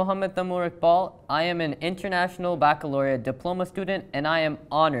name is Mohammed Tamour Iqbal. I am an International Baccalaureate Diploma student, and I am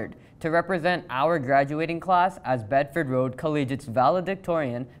honored to represent our graduating class as Bedford Road Collegiate's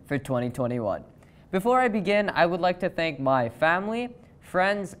valedictorian for 2021. Before I begin, I would like to thank my family,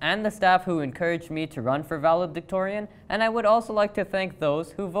 friends, and the staff who encouraged me to run for valedictorian, and I would also like to thank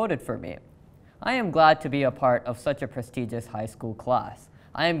those who voted for me. I am glad to be a part of such a prestigious high school class.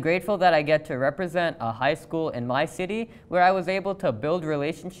 I am grateful that I get to represent a high school in my city where I was able to build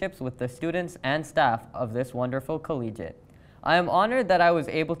relationships with the students and staff of this wonderful collegiate. I am honored that I was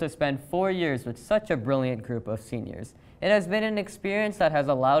able to spend 4 years with such a brilliant group of seniors. It has been an experience that has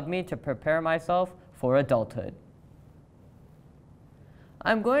allowed me to prepare myself for adulthood.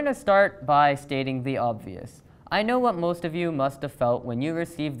 I'm going to start by stating the obvious. I know what most of you must have felt when you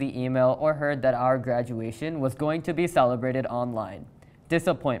received the email or heard that our graduation was going to be celebrated online.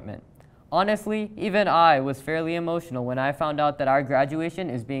 Disappointment. Honestly, even I was fairly emotional when I found out that our graduation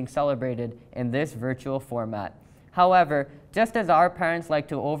is being celebrated in this virtual format. However, just as our parents like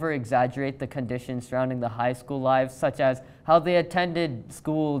to over-exaggerate the conditions surrounding the high school lives, such as how they attended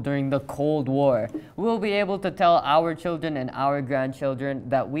school during the Cold War, we'll be able to tell our children and our grandchildren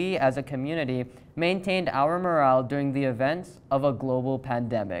that we as a community maintained our morale during the events of a global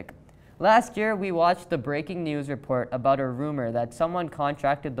pandemic. Last year, we watched the breaking news report about a rumor that someone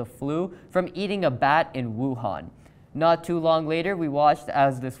contracted the flu from eating a bat in Wuhan. Not too long later, we watched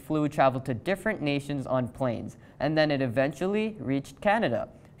as this flu traveled to different nations on planes, and then it eventually reached Canada,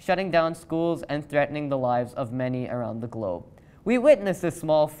 shutting down schools and threatening the lives of many around the globe. We witnessed this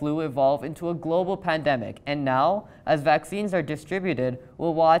small flu evolve into a global pandemic, and now, as vaccines are distributed,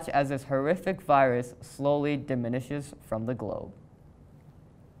 we'll watch as this horrific virus slowly diminishes from the globe.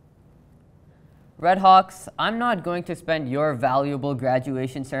 Redhawks, I'm not going to spend your valuable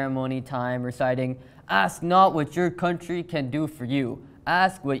graduation ceremony time reciting, "Ask not what your country can do for you.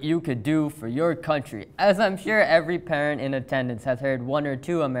 Ask what you could do for your country," as I'm sure every parent in attendance has heard 1 or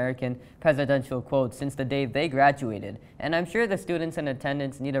 2 American presidential quotes since the day they graduated, and I'm sure the students in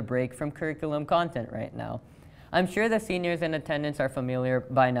attendance need a break from curriculum content right now. I'm sure the seniors in attendance are familiar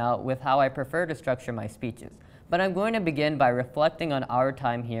by now with how I prefer to structure my speeches, but I'm going to begin by reflecting on our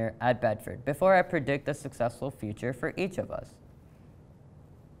time here at Bedford before I predict a successful future for each of us.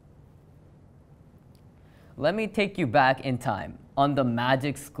 Let me take you back in time on the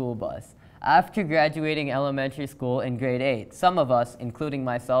magic school bus. After graduating elementary school in grade 8, some of us, including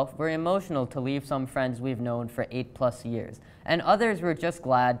myself, were emotional to leave some friends we've known for 8+ years, and others were just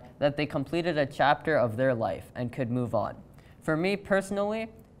glad that they completed a chapter of their life and could move on. For me personally,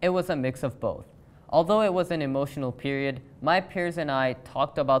 it was a mix of both. Although it was an emotional period, my peers and I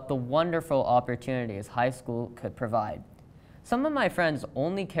talked about the wonderful opportunities high school could provide. Some of my friends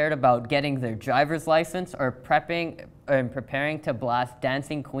only cared about getting their driver's license or preparing to blast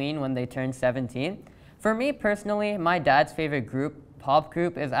Dancing Queen when they turned 17. For me personally, my dad's favorite pop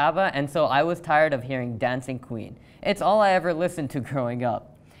group is ABBA, and so I was tired of hearing Dancing Queen. It's all I ever listened to growing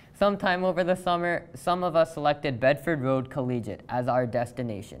up. Sometime over the summer, some of us selected Bedford Road Collegiate as our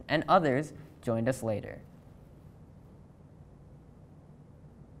destination, and others joined us later.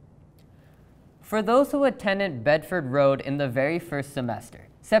 For those who attended Bedford Road in the very first semester,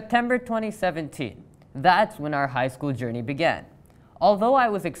 September 2017, that's when our high school journey began. Although I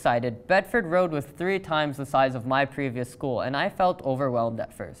was excited, Bedford Road was 3 times the size of my previous school, and I felt overwhelmed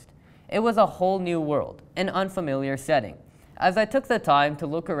at first. It was a whole new world, an unfamiliar setting. As I took the time to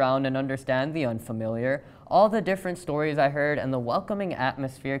look around and understand the unfamiliar, all the different stories I heard and the welcoming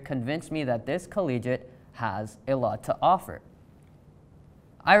atmosphere convinced me that this collegiate has a lot to offer.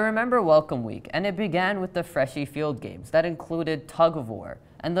 I remember Welcome Week, and it began with the Freshie Field Games that included tug-of-war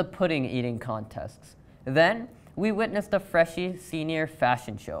and the pudding eating contests. Then, we witnessed the Freshie Senior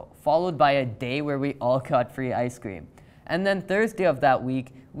Fashion Show, followed by a day where we all got free ice cream. And then Thursday of that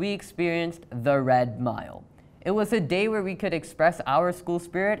week, we experienced the Red Mile. It was a day where we could express our school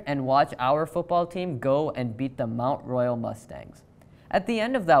spirit and watch our football team go and beat the Mount Royal Mustangs. At the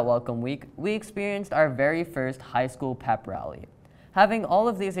end of that Welcome Week, we experienced our very first high school pep rally. Having all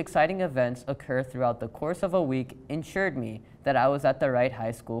of these exciting events occur throughout the course of a week ensured me that I was at the right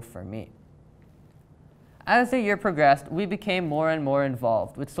high school for me. As the year progressed, we became more and more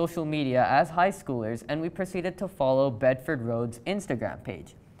involved with social media as high schoolers, and we proceeded to follow Bedford Road's Instagram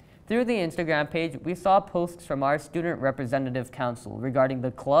page. Through the Instagram page, we saw posts from our Student Representative Council regarding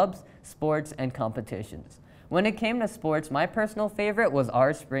the clubs, sports, and competitions. When it came to sports, my personal favorite was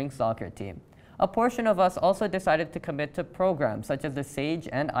our spring soccer team. A portion of us also decided to commit to programs such as the SAGE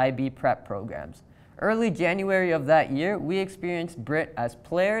and IB Prep programs. Early January of that year, we experienced Brit as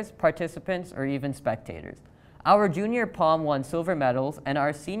players, participants, or even spectators. Our junior POM won silver medals, and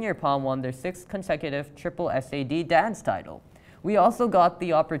our senior POM won their 6th consecutive triple SAD dance title. We also got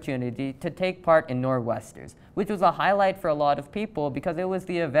the opportunity to take part in Nor'westers, which was a highlight for a lot of people because it was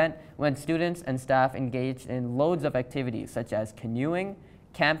the event when students and staff engaged in loads of activities such as canoeing,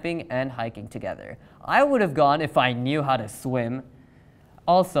 camping, and hiking together. I would have gone if I knew how to swim.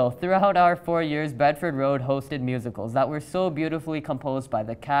 Also, throughout our 4 years, Bedford Road hosted musicals that were so beautifully composed by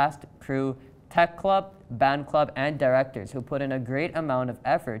the cast, crew, tech club, band club, and directors who put in a great amount of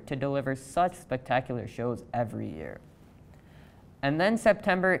effort to deliver such spectacular shows every year. And then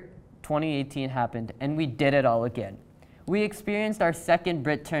September 2018 happened, and we did it all again. We experienced our second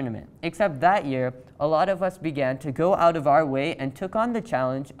Brit tournament, except that year, a lot of us began to go out of our way and took on the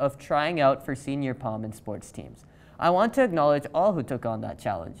challenge of trying out for senior POM and sports teams. I want to acknowledge all who took on that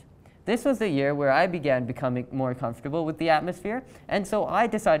challenge. This was the year where I began becoming more comfortable with the atmosphere, and so I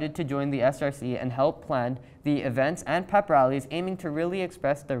decided to join the SRC and help plan the events and pep rallies aiming to really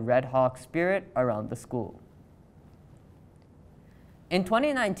express the Red Hawk spirit around the school. In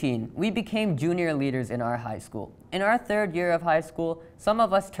 2019, we became junior leaders in our high school. In our 3rd year of high school, some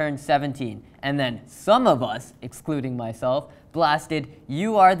of us turned 17, and then some of us, excluding myself, blasted,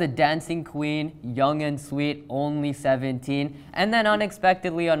 "You are the dancing queen, young and sweet, only 17, and then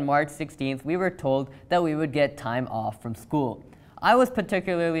unexpectedly on March 16th, we were told that we would get time off from school. I was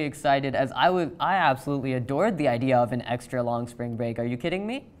particularly excited as I absolutely adored the idea of an extra long spring break. Are you kidding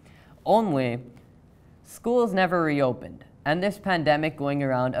me? Only, schools never reopened, and this pandemic going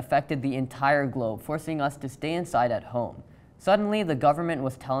around affected the entire globe, forcing us to stay inside at home. Suddenly, the government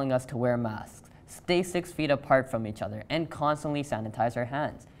was telling us to wear masks, stay 6 feet apart from each other, and constantly sanitize our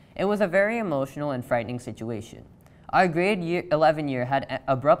hands. It was a very emotional and frightening situation. Our grade 11 year had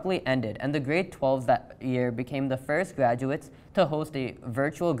abruptly ended, and the grade 12s that year became the first graduates to host a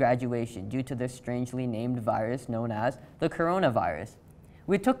virtual graduation due to this strangely named virus known as the coronavirus.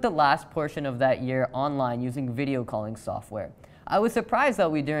 We took the last portion of that year online using video calling software. I was surprised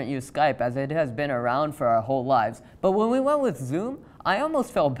that we didn't use Skype as it has been around for our whole lives, but when we went with Zoom, I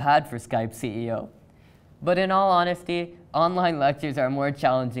almost felt bad for Skype CEO. But in all honesty, online lectures are more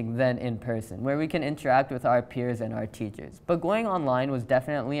challenging than in person, where we can interact with our peers and our teachers. But going online was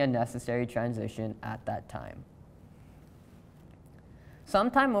definitely a necessary transition at that time.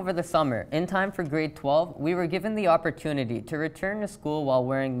 Sometime over the summer, in time for grade 12, we were given the opportunity to return to school while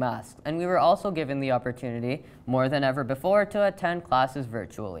wearing masks, and we were also given the opportunity, more than ever before, to attend classes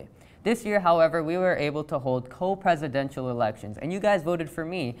virtually. This year, however, we were able to hold co-presidential elections, and you guys voted for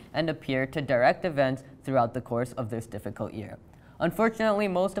me and appear to direct events throughout the course of this difficult year. Unfortunately,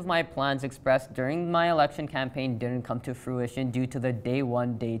 most of my plans expressed during my election campaign didn't come to fruition due to the day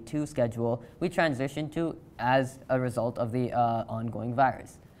 1, day 2 schedule we transitioned to as a result of the ongoing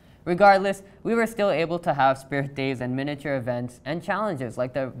virus. Regardless, we were still able to have spirit days and miniature events and challenges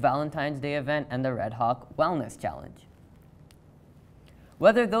like the Valentine's Day event and the Red Hawk Wellness Challenge.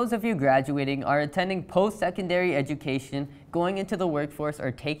 Whether those of you graduating are attending post-secondary education, going into the workforce,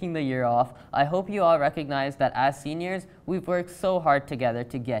 or taking the year off, I hope you all recognize that as seniors, we've worked so hard together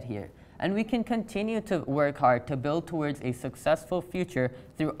to get here. And we can continue to work hard to build towards a successful future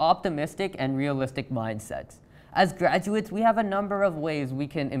through optimistic and realistic mindsets. As graduates, we have a number of ways we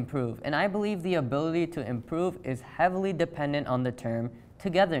can improve, and I believe the ability to improve is heavily dependent on the term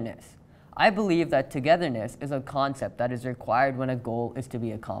togetherness. I believe that togetherness is a concept that is required when a goal is to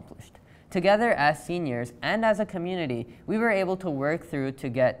be accomplished. Together as seniors and as a community, we were able to work through to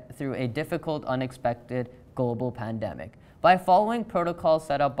get through a difficult, unexpected global pandemic. By following protocols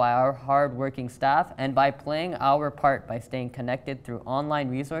set up by our hard-working staff and by playing our part by staying connected through online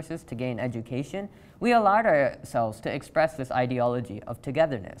resources to gain education, we allowed ourselves to express this ideology of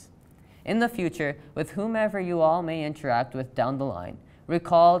togetherness. In the future, with whomever you all may interact with down the line,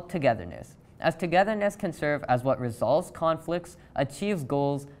 recall togetherness, as togetherness can serve as what resolves conflicts, achieves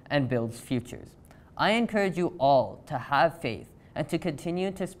goals, and builds futures. I encourage you all to have faith and to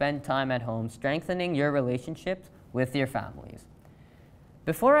continue to spend time at home strengthening your relationships with your families.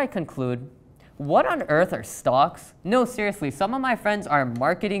 Before I conclude, What on earth are stocks? No, seriously, some of my friends are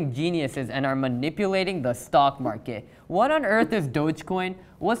marketing geniuses and are manipulating the stock market. What on earth is Dogecoin?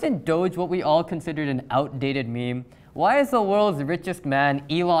 Wasn't Doge what we all considered an outdated meme? Why is the world's richest man,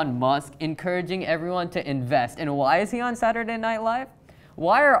 Elon Musk, encouraging everyone to invest? And why is he on Saturday Night Live?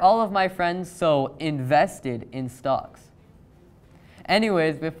 Why are all of my friends so invested in stocks?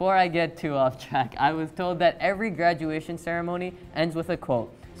 Anyways, before I get too off track, I was told that every graduation ceremony ends with a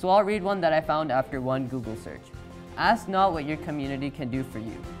quote. So I'll read one that I found after one Google search. Ask not what your community can do for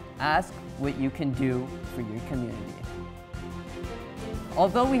you. Ask what you can do for your community.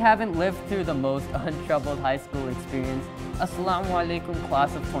 Although we haven't lived through the most untroubled high school experience, Assalamu alaikum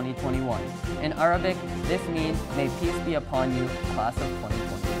class of 2021. In Arabic, this means may peace be upon you, class of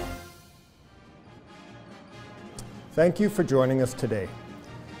 2021. Thank you for joining us today.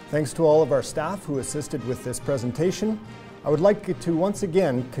 Thanks to all of our staff who assisted with this presentation. I would like to once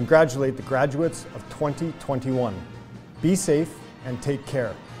again congratulate the graduates of 2021. Be safe and take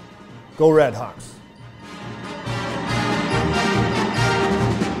care. Go Red Hawks!